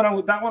that one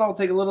I'll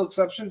take a little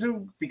exception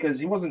to because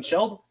he wasn't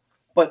shelled.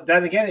 But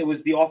then again, it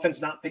was the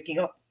offense not picking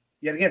up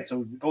yet again.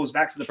 So it goes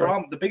back to the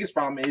problem. The biggest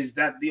problem is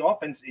that the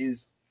offense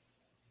is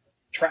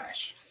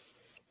trash,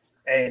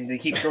 and they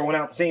keep throwing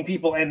out the same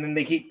people, and then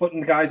they keep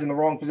putting the guys in the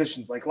wrong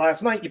positions. Like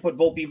last night, you put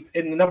Volpe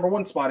in the number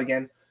 1 spot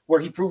again, where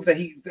he proved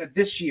that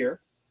this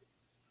year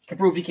he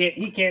proved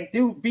he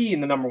can't be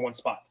in the number 1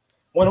 spot.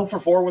 1 0 for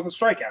 4 with a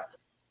strikeout.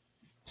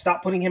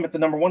 Stop putting him at the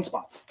number 1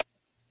 spot.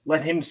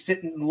 Let him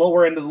sit in the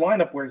lower end of the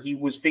lineup where he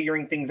was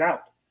figuring things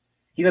out.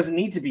 He doesn't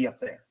need to be up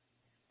there.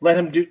 Let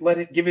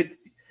it give it.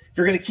 If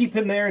you're going to keep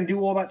him there and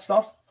do all that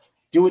stuff,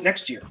 do it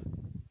next year.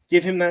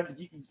 Give him that.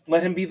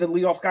 Let him be the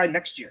leadoff guy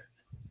next year.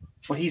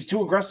 But he's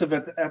too aggressive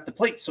at the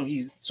plate, so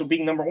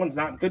being number 1 is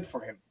not good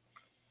for him.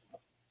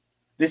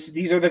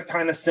 These are the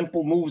kind of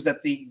simple moves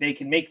that they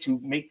can make to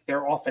make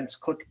their offense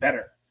click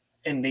better,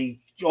 and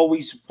they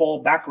always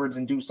fall backwards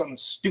and do something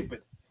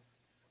stupid.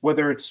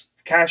 Whether it's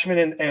Cashman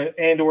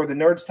and or the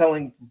nerds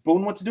telling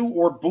Boone what to do,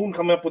 or Boone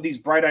coming up with these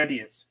bright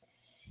ideas.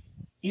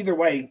 Either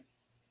way,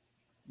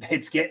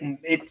 it's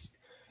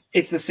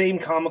the same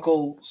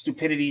comical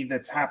stupidity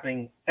that's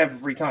happening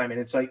every time, and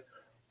it's like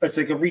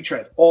a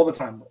retread all the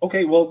time.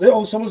 Okay,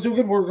 well, someone's doing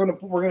good. We're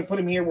gonna put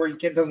him here where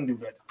he doesn't do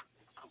good.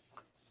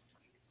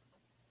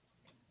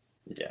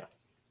 Yeah.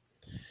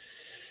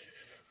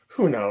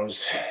 Who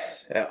knows?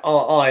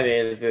 All I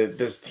need is that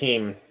this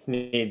team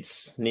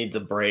needs a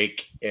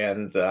break,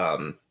 and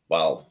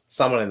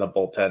someone in the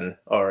bullpen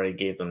already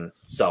gave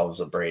themselves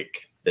a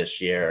break this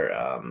year.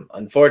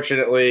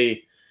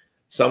 Unfortunately,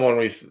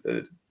 someone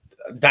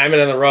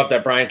diamond in the rough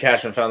that Brian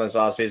Cashman found this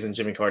offseason,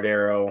 Jimmy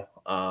Cordero,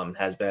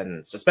 has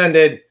been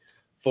suspended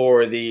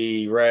for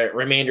the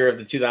remainder of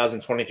the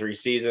 2023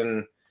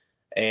 season,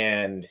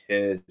 and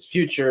his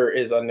future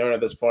is unknown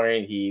at this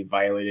point. He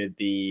violated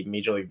the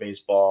Major League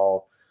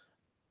Baseball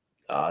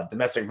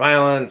domestic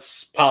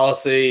violence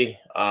policy.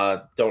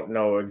 Don't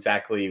know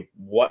exactly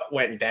what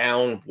went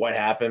down, what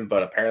happened,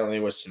 but apparently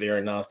it was severe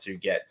enough to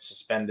get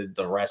suspended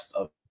the rest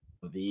of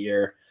the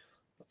year.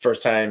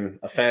 First time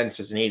offense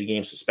is an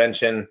 80-game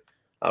suspension.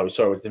 We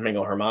saw it with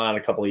Domingo Germán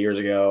a couple of years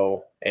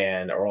ago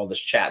and Aroldis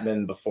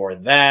Chapman before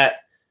that.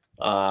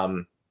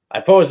 I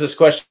posed this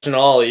question to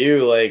all of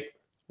you, like,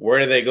 where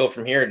do they go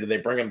from here? Do they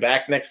bring him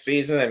back next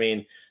season? I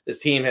mean, this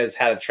team has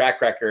had a track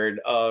record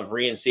of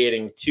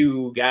reinstating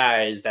 2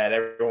 guys that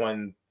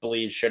everyone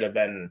believes should have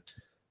been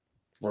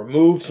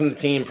removed from the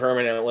team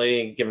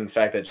permanently, given the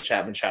fact that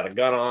Chapman shot a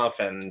gun off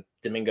and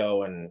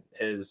Domingo and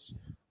his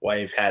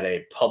wife had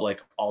a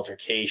public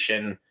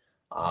altercation.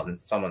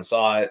 Someone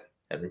saw it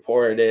and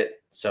reported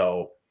it.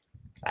 So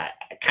I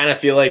kind of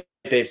feel like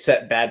they've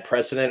set bad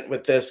precedent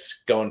with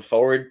this going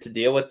forward to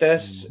deal with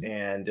this. Mm-hmm.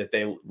 And if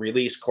they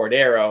release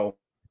Cordero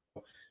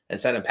and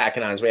send him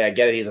packing on his way, I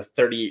get it. He's a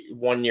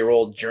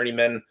 31-year-old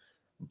journeyman,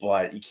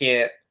 but you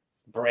can't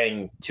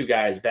bring 2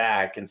 guys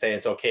back and say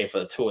it's okay for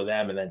the 2 of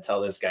them and then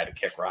tell this guy to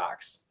kick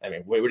rocks. I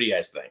mean, what do you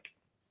guys think?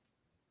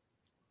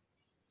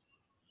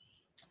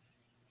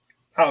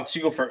 Alex,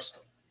 you go first.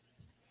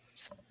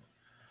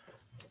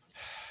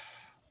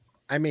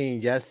 I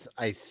mean, yes,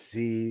 I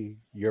see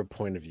your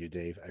point of view,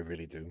 Dave. I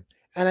really do.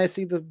 And I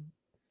see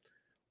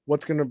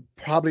what's going to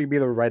probably be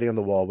the writing on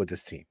the wall with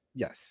this team.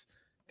 Yes,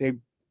 they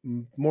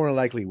more than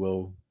likely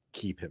will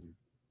keep him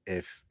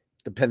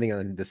depending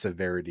on the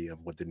severity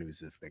of what the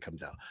news is that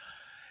comes out.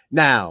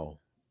 Now,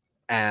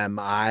 am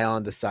I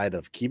on the side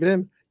of keeping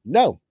him?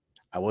 No,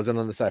 I wasn't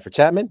on the side for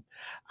Chapman.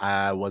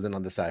 I wasn't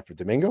on the side for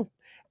Domingo,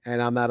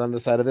 and I'm not on the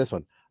side of this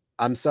one.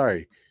 I'm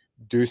sorry.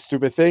 Do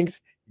stupid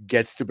things,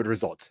 get stupid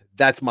results.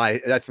 That's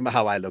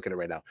how I look at it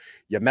right now.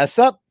 You mess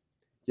up,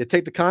 you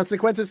take the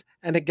consequences,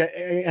 and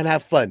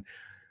have fun.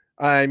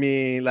 I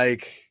mean,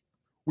 like,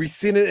 we've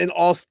seen it in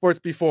all sports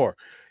before.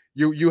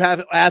 You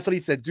have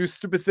athletes that do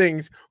stupid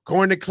things,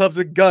 go into clubs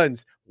with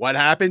guns. What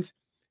happens?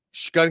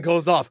 Gun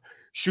goes off,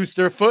 shoots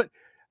their foot.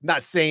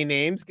 Not saying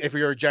names. If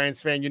you're a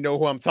Giants fan, you know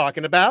who I'm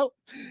talking about.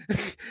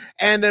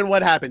 And then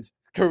what happens?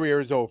 Career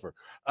is over.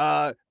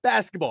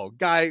 Basketball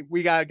guy,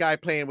 we got a guy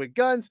playing with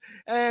guns,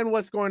 and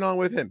what's going on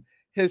with him?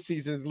 His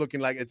season's looking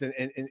like it's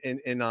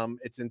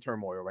in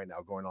turmoil right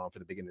now, going on for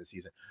the beginning of the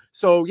season.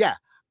 So yeah,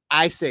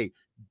 I say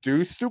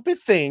do stupid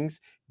things,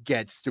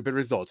 get stupid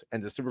results,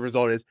 and the stupid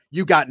result is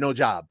you got no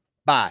job.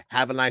 Bye.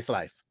 Have a nice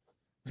life.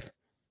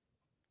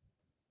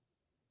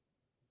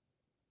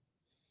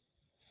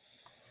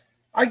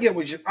 I get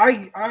what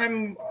I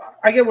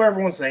get what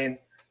everyone's saying,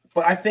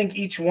 but I think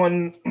each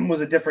one is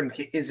a different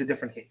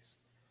case.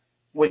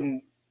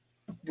 When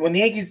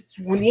the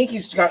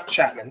Yankees got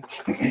Chapman,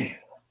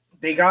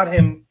 they got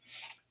him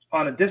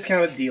on a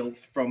discounted deal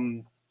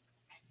from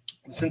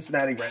the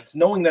Cincinnati Reds,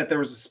 knowing that there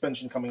was a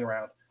suspension coming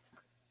around,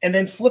 and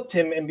then flipped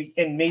him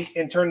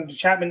and turned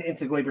Chapman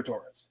into Gleyber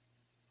Torres.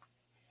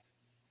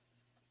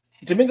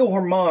 Domingo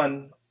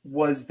Germán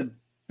was the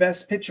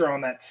best pitcher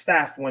on that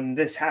staff when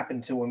this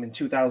happened to him in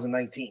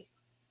 2019.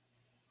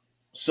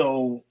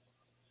 So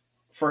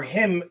for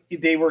him,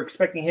 they were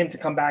expecting him to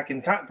come back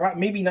and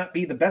maybe not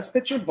be the best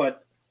pitcher,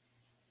 but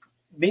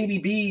maybe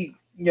be,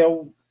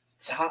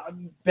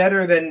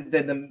 better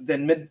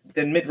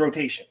than mid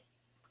rotation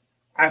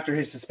after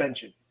his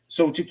suspension.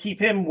 So to keep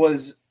him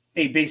was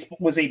a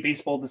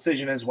baseball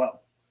decision as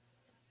well.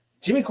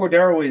 Jimmy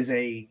Cordero is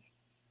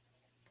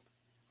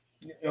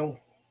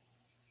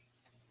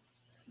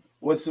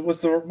what's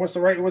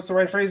the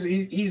right phrase?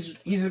 It's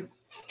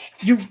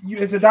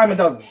a dime a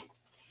dozen.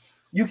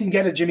 You can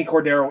get a Jimmy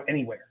Cordero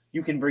anywhere.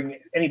 You can bring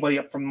anybody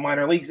up from the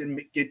minor leagues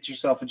and get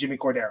yourself a Jimmy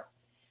Cordero.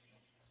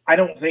 I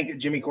don't think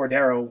Jimmy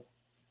Cordero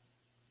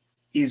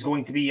is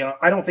going to be.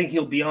 I don't think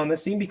he'll be on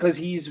this team because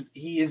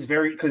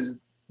because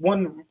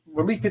one,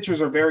 relief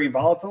pitchers are very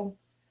volatile,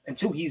 and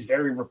two, he's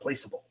very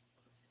replaceable.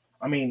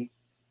 I mean,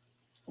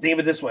 think of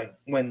it this way: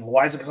 when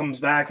Loaiza comes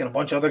back and a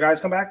bunch of other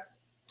guys come back,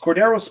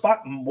 Cordero's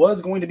spot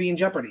was going to be in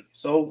jeopardy.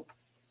 So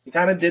he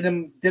kind of did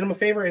him a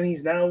favor, and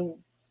he's now,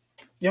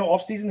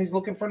 off season, he's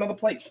looking for another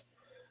place.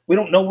 We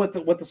don't know what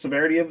the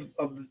severity of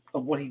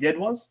what he did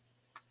was.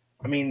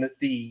 I mean,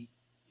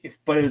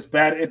 but it was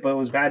bad. But it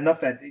was bad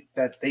enough that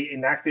they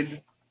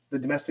enacted the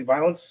domestic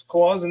violence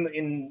clause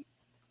and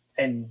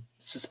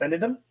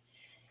suspended him.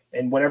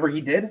 And whatever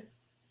he did,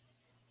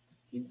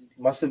 he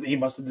must have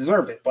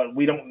deserved it. But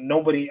I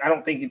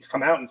don't think it's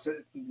come out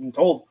and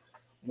told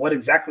what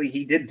exactly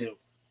he did do.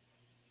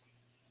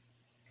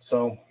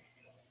 So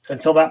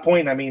until that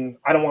point, I mean,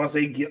 I don't want to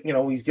say,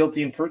 he's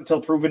guilty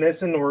until proven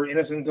innocent or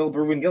innocent until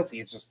proven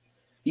guilty. It's just,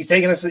 he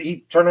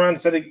turned around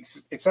and said,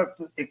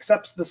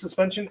 accepts the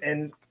suspension.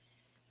 And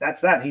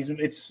that's that.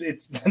 It's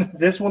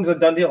this one's a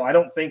done deal. I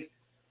don't think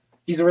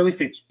he's a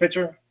relief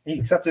pitcher. He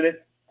accepted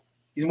it.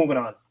 He's moving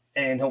on,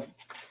 and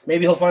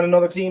he'll find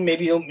another team.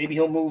 Maybe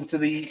he'll move to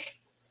the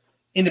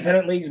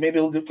independent leagues. Maybe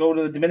he'll go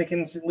to the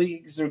Dominican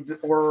leagues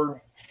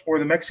or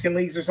the Mexican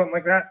leagues or something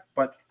like that.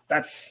 But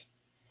that's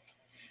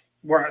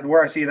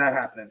where I see that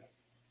happening.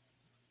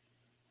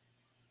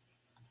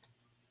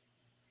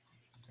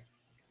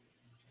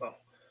 Well,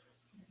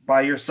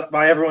 by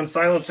everyone's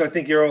silence, I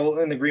think you're all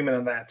in agreement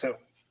on that too.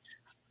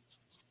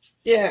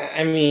 Yeah,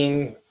 I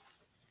mean,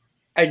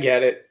 I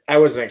get it. I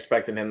wasn't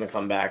expecting him to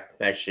come back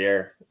next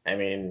year. I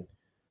mean,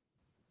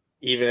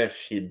 even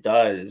if he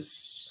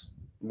does,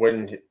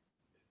 I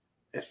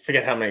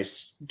forget how many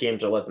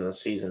games are left in the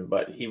season,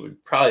 but he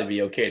would probably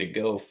be okay to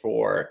go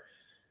for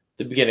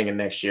the beginning of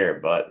next year.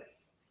 But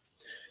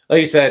like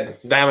you said,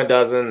 dime a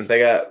dozen. They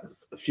got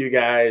a few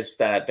guys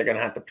that they're going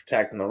to have to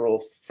protect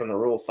from the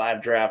Rule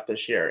 5 draft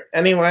this year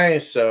anyway.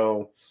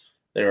 So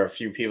there are a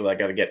few people that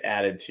got to get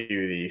added to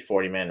the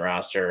 40-man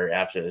roster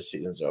after the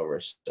season's over.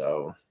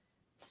 So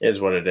it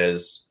is what it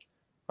is.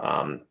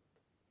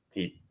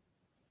 He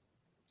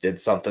did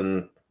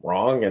something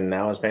wrong and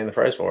now is paying the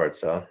price for it.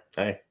 So,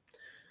 hey,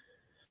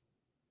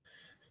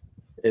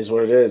 it is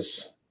what it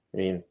is. I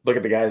mean, look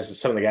at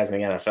some of the guys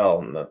in the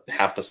NFL and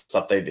half the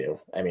stuff they do.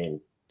 I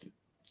mean,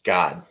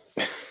 God,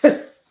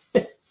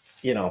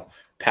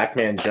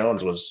 Pac-Man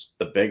Jones was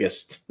the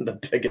biggest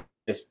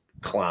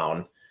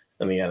clown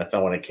in the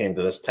NFL when it came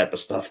to this type of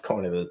stuff,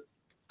 going to the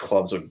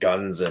clubs with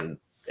guns and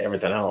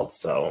everything else.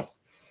 So,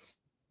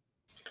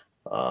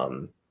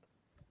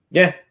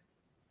 yeah.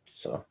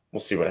 So we'll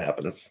see what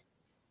happens.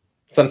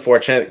 It's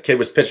unfortunate. The kid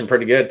was pitching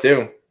pretty good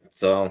too.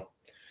 So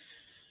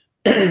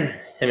him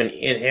and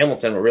Ian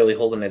Hamilton were really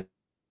holding it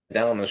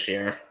down this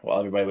year while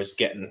everybody was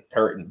getting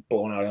hurt and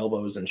blowing out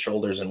elbows and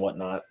shoulders and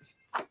whatnot.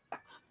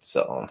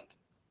 So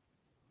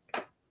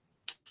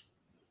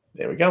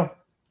there we go.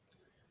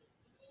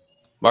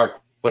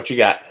 Mark, what you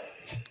got?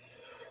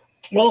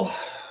 Well,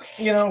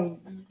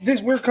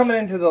 we're coming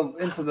into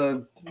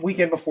the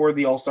weekend before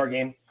the All-Star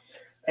game.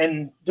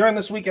 And during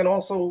this weekend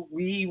also,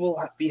 we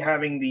will be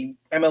having the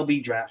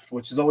MLB draft,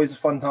 which is always a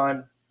fun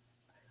time.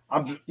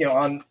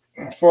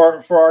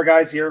 For our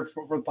guys here,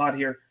 for the pod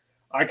here,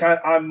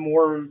 I'm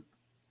more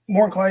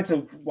inclined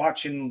to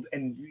watch and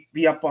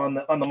be up on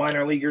the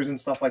minor leaguers and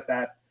stuff like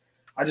that.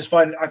 I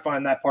find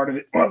that part of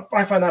it.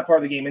 I find that part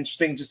of the game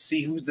interesting, just to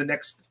see who the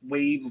next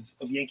wave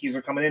of Yankees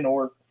are coming in,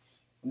 or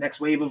the next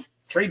wave of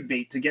trade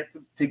bait to get a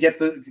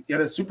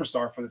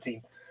superstar for the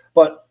team.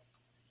 But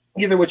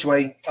either which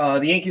way,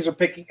 the Yankees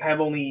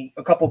have only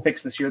a couple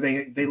picks this year.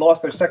 They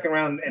lost their second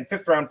round and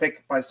fifth round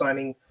pick by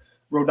signing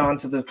Rodón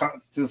to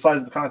the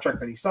size of the contract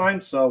that he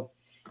signed. So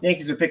the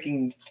Yankees are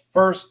picking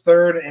first,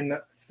 third, and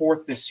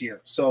fourth this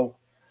year. So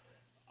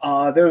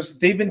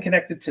they've been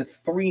connected to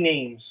three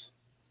names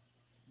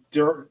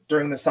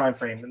during this time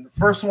frame. And the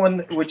first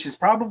one, which is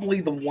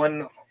probably the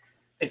one,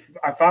 if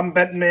I'm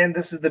betting man,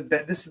 this is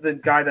the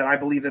guy that I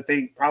believe that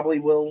they probably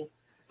will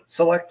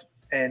select.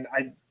 And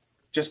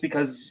just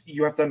because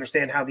you have to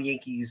understand how the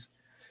Yankees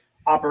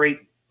operate,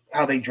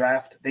 how they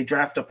draft. They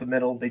draft up the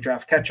middle. They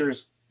draft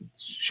catchers,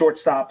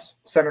 shortstops,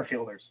 center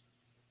fielders.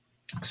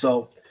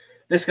 So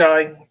this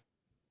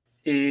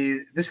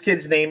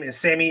kid's name is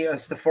Sammy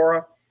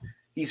Stafora.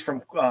 He's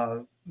from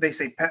they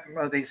say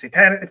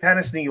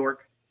Panis, New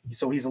York.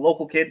 So he's a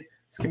local kid.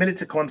 He's committed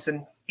to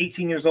Clemson.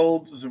 18 years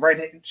old. He's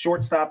a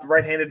shortstop,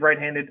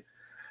 right-handed.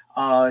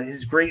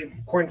 His grade,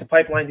 according to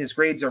Pipeline, his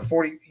grades are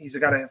 40. He's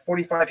got a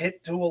 45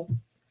 hit tool,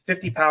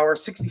 50 power,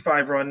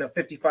 65 run, a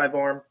 55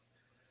 arm,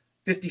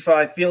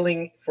 55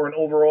 fielding for an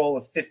overall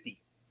of 50.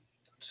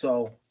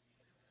 So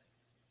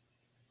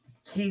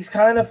he's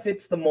kind of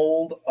fits the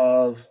mold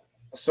of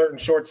a certain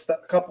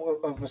shortstop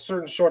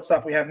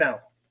we have now.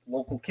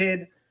 Local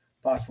kid,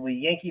 possibly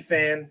Yankee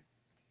fan,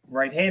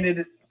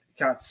 right-handed,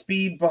 got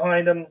speed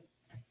behind him.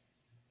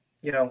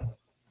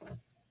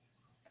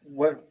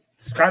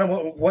 What's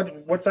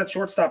that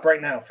shortstop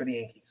right now for the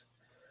Yankees?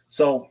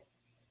 So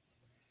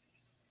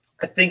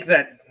I think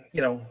that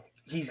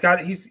he's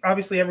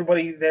obviously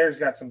everybody there has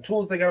got some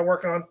tools they got to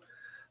work on.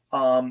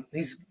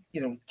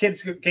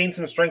 Kids gain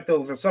some strength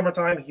over the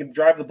summertime. He can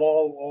drive the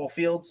ball all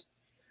fields.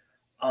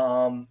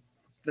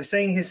 They're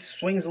saying his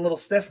swing's a little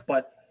stiff,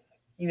 but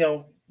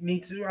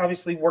needs to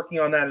obviously working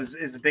on that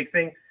is a big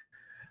thing.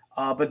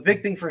 But the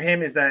big thing for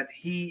him is that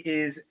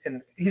he's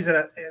an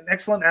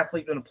excellent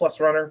athlete and a plus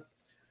runner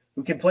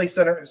who can play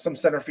some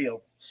center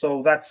field.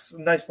 So that's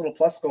a nice little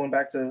plus, going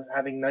back to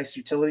having nice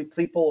utility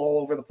people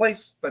all over the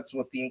place. That's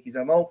what the Yankees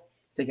MO,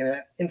 taking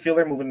an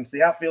infielder, moving into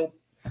the outfield.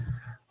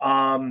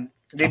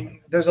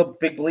 There's a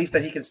big belief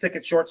that he can stick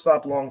at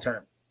shortstop long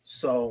term.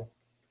 So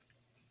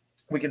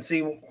we can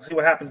see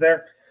what happens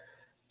there.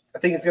 I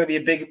think it's going to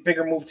be a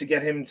bigger move to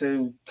get him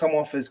to come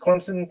off his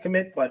Clemson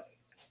commit, but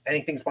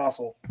anything's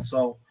possible.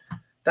 So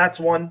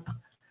that's one.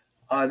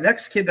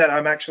 Next kid that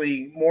I'm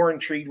actually more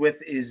intrigued with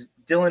is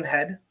Dylan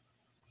Head.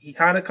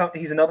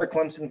 He's another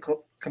Clemson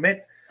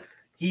commit.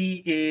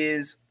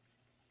 He's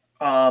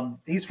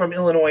from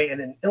Illinois,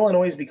 and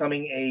Illinois is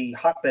becoming a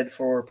hotbed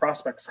for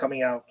prospects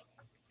coming out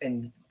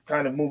and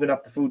kind of moving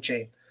up the food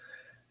chain.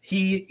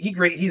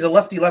 He's a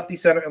lefty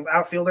center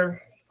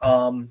outfielder.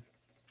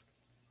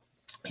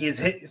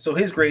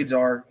 His grades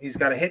are, he's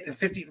got a hit at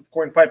 50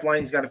 according to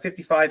Pipeline. He's got a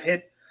 55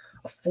 hit,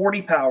 a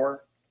 40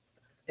 power,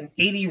 an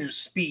 80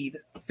 speed,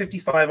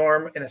 55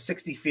 arm, and a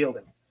 60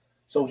 fielding.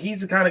 So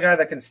he's the kind of guy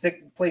that can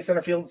play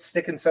center field,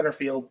 stick in center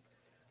field,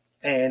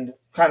 and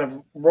kind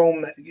of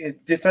roam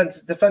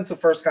defensive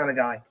first kind of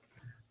guy.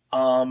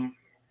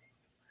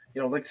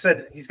 Like I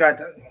said, he's got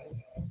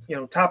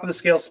top of the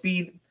scale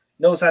speed,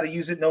 knows how to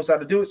use it, knows how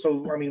to do it. So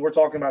we're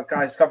talking about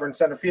guys covering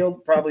center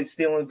field, probably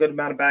stealing a good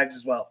amount of bags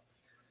as well.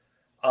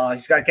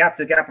 He's got gap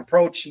to gap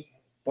approach,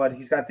 but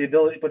he's got the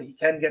ability, but he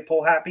can get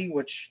pull happy,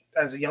 which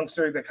as a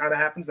youngster that kind of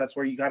happens. That's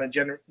where you got to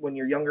generate when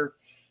you're younger.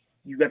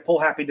 You get pull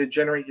happy to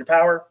generate your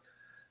power.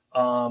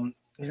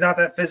 He's not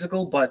that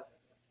physical, but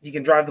he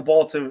can drive the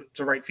ball to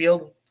right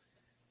field.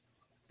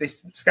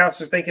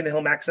 Scouts are thinking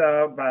he'll max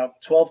out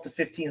about 12 to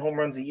 15 home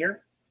runs a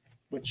year,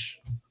 which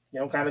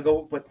kind of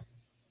go. But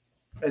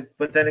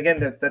then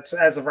again, that's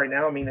as of right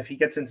now. If he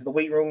gets into the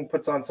weight room,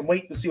 puts on some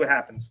weight, we'll see what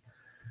happens.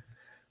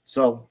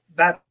 So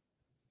that's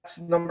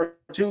number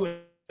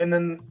two. And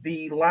then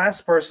the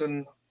last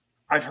person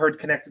I've heard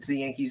connected to the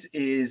Yankees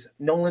is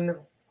Nolan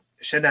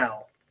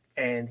Chanel.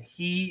 And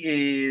he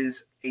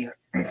is a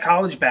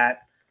college bat,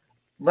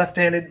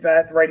 left-handed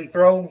bat, righty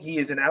throw. He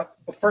is a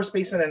first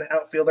baseman and an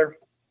outfielder.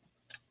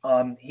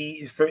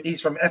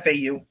 He's from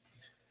FAU.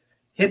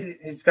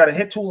 He's got a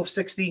hit tool of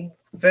 60,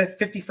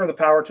 50 for the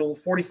power tool,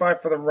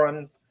 45 for the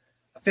run,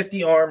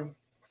 50 arm,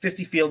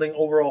 50 fielding,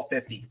 overall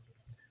 50.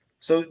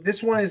 So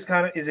this one is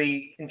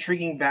a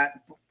intriguing bat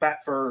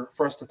for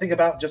us to think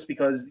about, just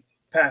because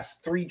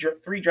past three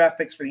draft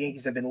picks for the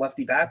Yankees have been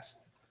lefty bats.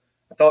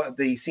 I thought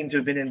they seem to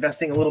have been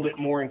investing a little bit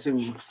more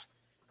into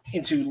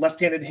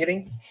left-handed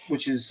hitting,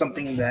 which is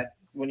something that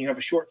when you have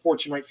a short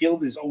porch in right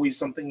field is always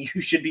something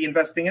you should be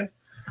investing in.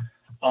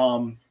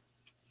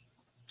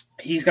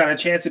 He's got a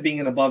chance of being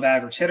an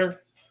above-average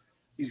hitter.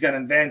 He's got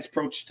an advanced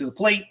approach to the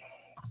plate,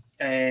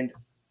 and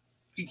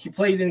he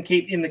played in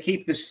the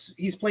Cape.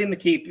 He's played in the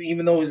Cape,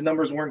 even though his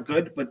numbers weren't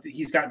good. But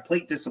he's got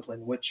plate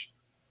discipline, which,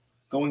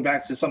 going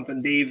back to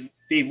something Dave,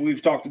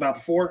 we've talked about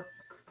before.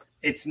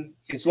 It's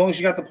as long as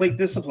you got the plate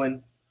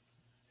discipline,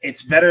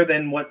 it's better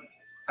than what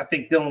I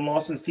think Dylan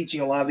Lawson's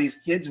teaching a lot of these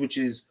kids, which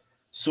is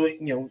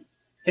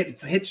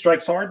hit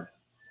strikes hard.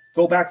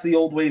 Go back to the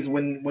old ways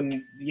when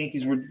the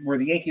Yankees were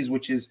the Yankees,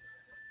 which is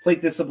plate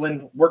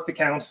discipline, work the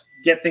counts,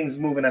 get things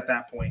moving at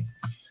that point.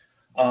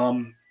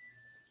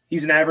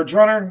 He's an average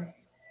runner,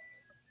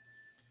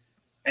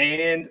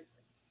 and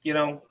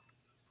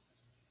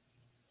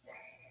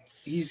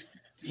he's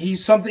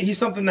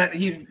something that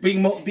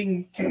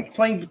being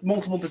playing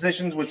multiple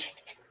positions, which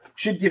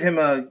should give him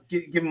a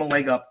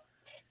leg up.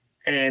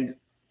 And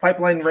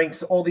Pipeline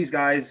ranks all these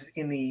guys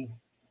in the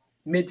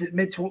mid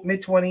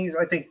 20s.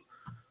 I think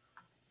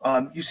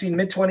you've seen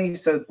mid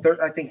 20s to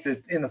I think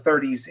that in the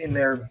 30s in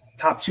their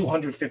top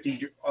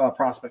 250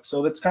 prospects.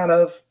 So that's kind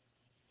of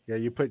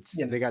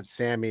they got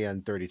Sammy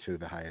on 32,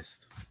 the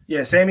highest.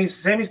 Yeah,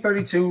 Sammy's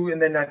 32,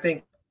 and then I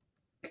think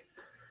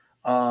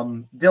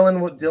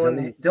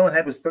Dylan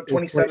Head was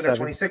 27 or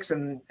 26,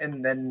 and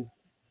then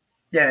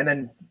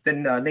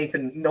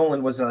Nathan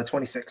Nolan was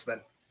 26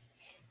 then.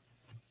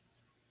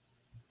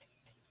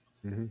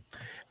 Mm-hmm.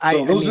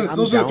 So those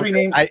are the three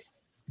names.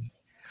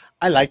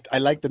 I like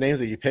the names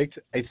that you picked.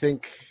 I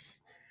think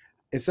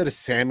instead of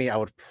Sammy, I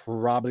would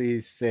probably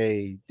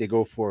say they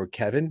go for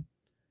Kevin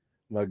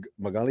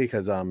McGully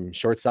because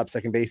shortstop,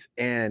 second base,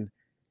 and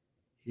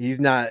he's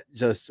not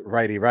just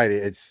righty.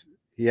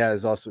 He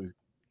has the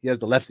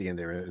lefty in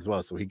there as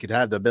well, so he could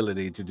have the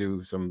ability to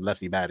do some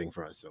lefty batting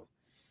for us. So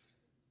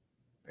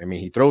I mean,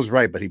 he throws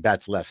right, but he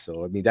bats left.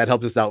 So I mean, that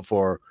helps us out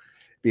for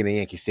being a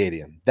Yankee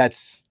Stadium.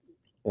 That's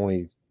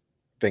only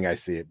thing I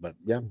see it, but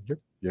yeah,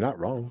 you're not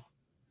wrong.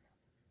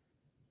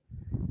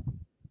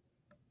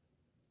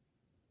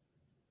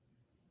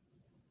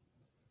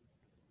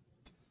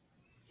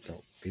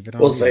 So leave it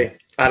on. We'll see.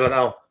 I don't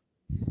know.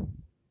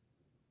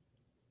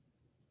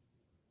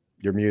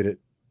 You're muted.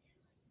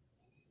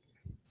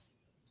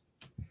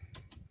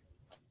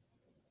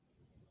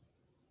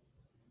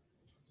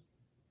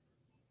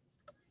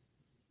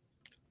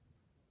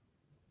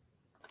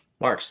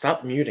 Mark,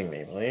 stop muting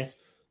me, will you?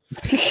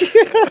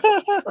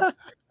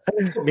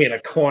 Be in a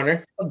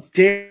corner. How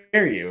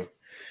dare you?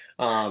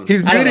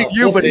 He's muting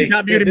you, but he's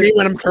not muting me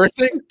when I'm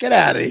cursing. Get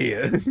out of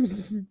here.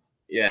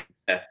 Yeah,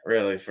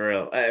 really, for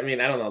real. I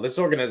mean, I don't know. This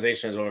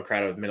organization is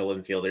overcrowded with middle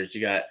infielders.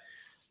 You got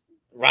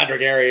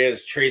Roderick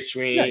Arias, Trey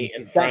Sweeney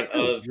in front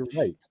of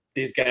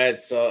these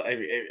guys. So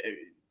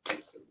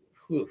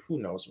who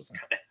knows what's going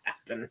to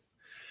happen?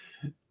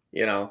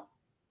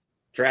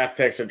 Draft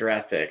picks are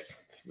draft picks.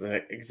 This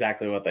is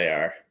exactly what they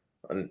are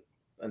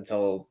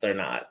until they're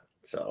not.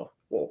 So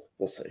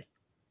we'll see.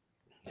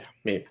 Yeah.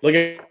 I mean, look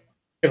at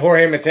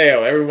Jorge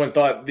Mateo. Everyone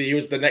thought he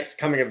was the next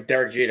coming of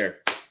Derek Jeter.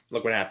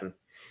 Look what happened.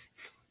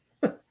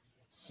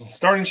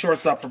 Starting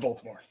shortstop for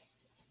Baltimore.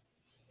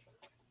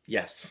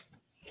 Yes,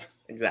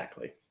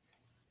 exactly.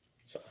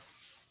 So,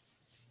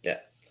 yeah.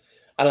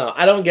 I don't know.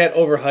 I don't get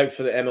overhyped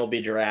for the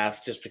MLB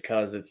draft just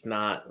because it's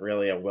not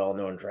really a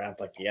well-known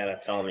draft like the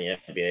NFL and the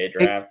NBA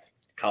draft.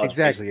 College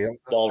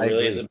baseball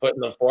really isn't put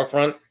in the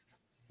forefront,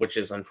 which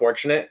is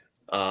unfortunate.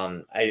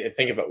 I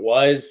think if it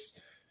was,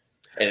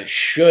 and it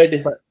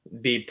should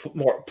be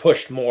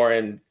pushed more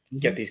and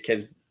get these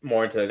kids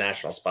more into the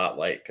national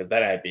spotlight, because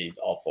then I'd be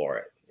all for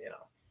it.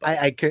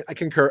 I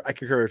concur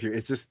with you.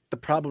 It's just the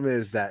problem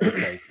is that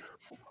it's like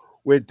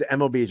with the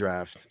MLB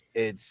draft,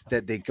 it's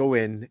that they go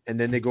in and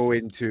then they go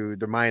into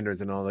the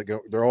minors and all that.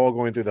 They're all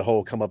going through the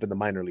whole come up in the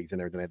minor leagues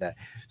and everything like that.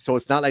 So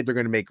it's not like they're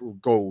going to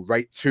go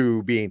right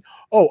to being,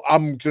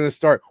 I'm going to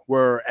start.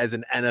 Whereas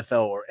an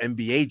NFL or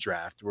NBA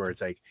draft, where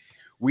it's like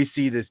we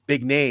see this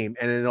big name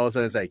and then all of a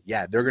sudden it's like,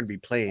 yeah, they're going to be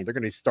playing. They're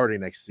going to be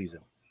starting next season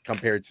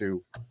compared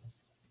to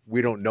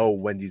we don't know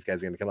when these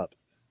guys are going to come up.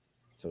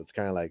 So it's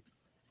kind of like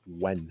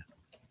when.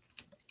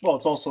 Well,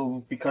 it's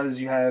also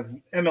because you have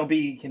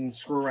MLB can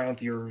screw around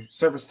with your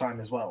service time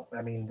as well.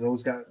 I mean,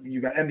 you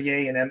got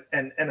NBA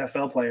and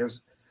NFL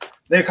players,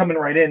 they're coming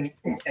right in,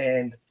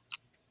 and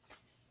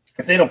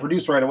if they don't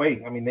produce right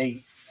away, I mean,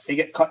 they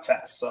get cut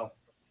fast. So,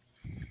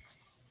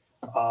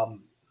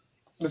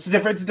 it's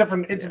different.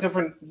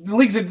 The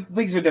leagues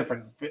are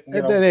different.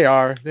 They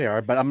are.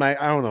 But I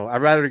don't know. I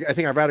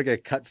think I'd rather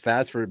get cut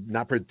fast for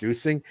not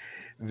producing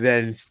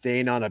than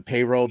staying on a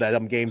payroll that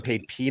I'm getting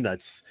paid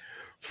peanuts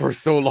for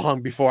so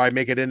long before I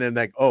make it in and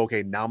like,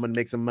 okay, now I'm gonna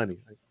make some money.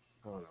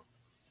 I don't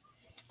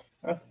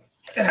know.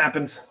 It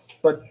happens,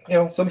 but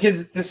some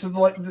kids, this is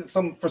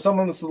for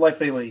someone, this is the life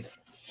they lead.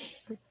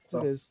 So.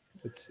 It is.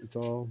 It's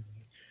all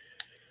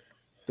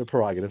the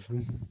prerogative.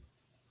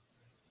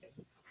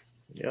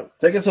 Yep.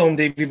 Take us home,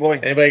 Davey boy.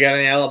 Anybody got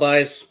any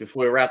alibis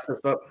before we wrap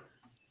this up?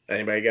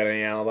 Anybody got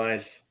any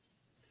alibis?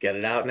 Get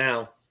it out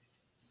now.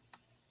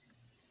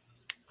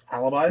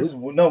 Alibis?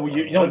 No,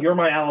 you're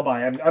my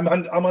alibi.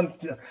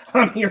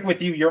 I'm here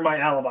with you. You're my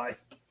alibi.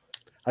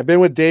 I've been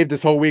with Dave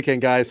this whole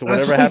weekend, guys. So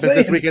That's whatever what I'm happens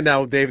this saying. weekend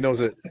now, Dave knows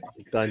it.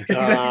 Done.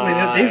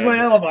 Exactly. Dave's my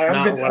alibi. That's I'm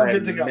not good. what I'm I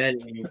good to go.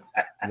 meant.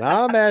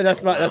 Nah, man, that's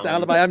the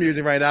alibi I'm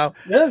using right now.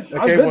 Yeah.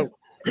 Okay, I'm good.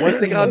 once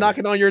they come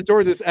knocking on your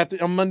door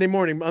on Monday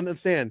morning,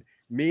 understand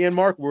me and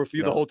Mark were with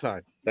you the whole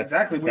time.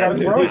 Exactly. We're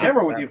on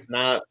camera with you.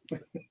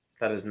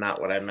 That is not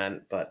what I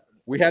meant, but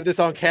We have this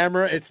on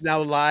camera. It's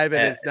now live,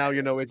 and it's now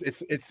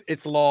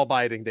it's law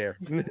abiding there.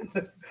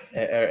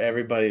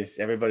 everybody's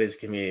a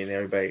comedian.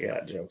 Everybody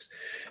got jokes.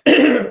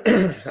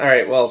 All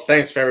right. Well,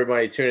 thanks for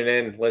everybody tuning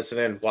in,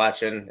 listening,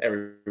 watching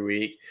every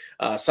week.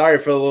 Sorry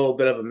for a little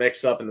bit of a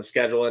mix up in the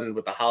scheduling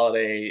with the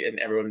holiday and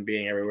everyone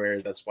being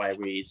everywhere. That's why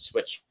we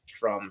switched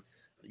from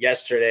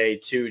yesterday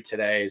to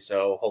today.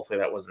 So hopefully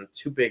that wasn't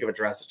too big of a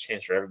drastic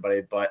change for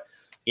everybody. But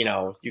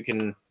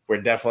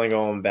we're definitely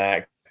going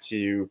back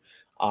to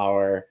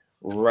our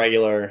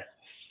regular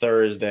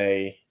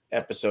Thursday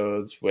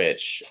episodes,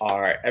 which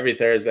are every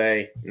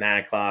Thursday, 9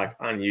 o'clock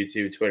on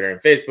YouTube, Twitter, and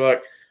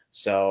Facebook.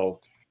 So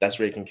that's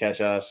where you can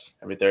catch us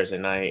every Thursday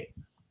night.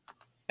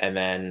 And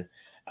then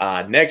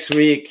next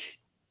week,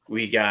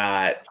 we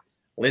got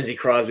Lindsey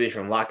Crosby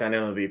from Lockdown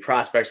MLB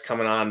Prospects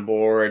coming on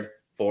board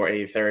for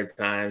a third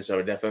time.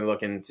 So definitely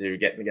looking to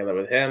getting together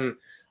with him.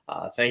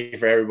 Thank you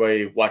for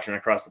everybody watching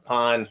across the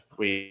pond.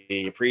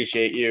 We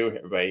appreciate you,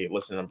 everybody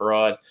listening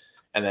abroad.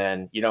 And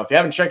then, if you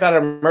haven't checked out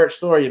our merch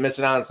store, you're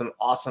missing out on some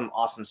awesome,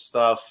 awesome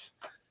stuff.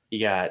 You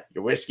got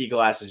your whiskey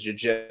glasses, your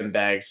gym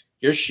bags,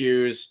 your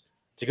shoes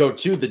to go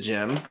to the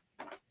gym.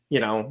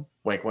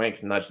 Wink,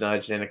 wink, nudge,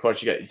 nudge. And, of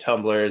course, you got your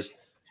tumblers.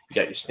 You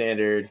got your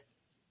standard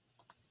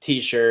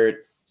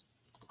T-shirt,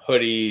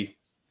 hoodie,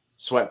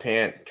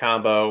 sweatpant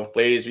combo.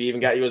 Ladies, we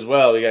even got you as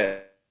well. We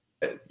got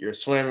your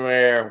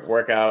swimwear,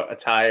 workout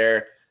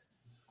attire,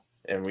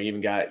 and we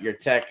even got your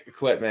tech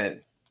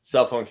equipment.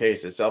 Cell phone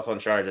cases, cell phone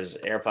chargers,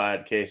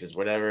 AirPod cases,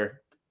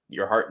 whatever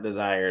your heart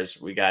desires,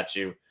 we got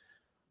you.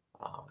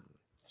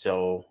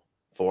 So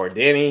for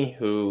Danny,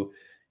 who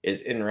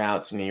is en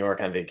route to New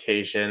York on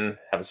vacation,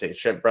 have a safe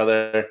trip,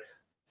 brother.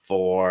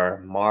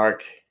 For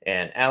Mark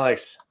and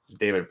Alex, it's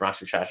David,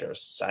 Bronx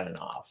Muchachos, signing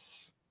off.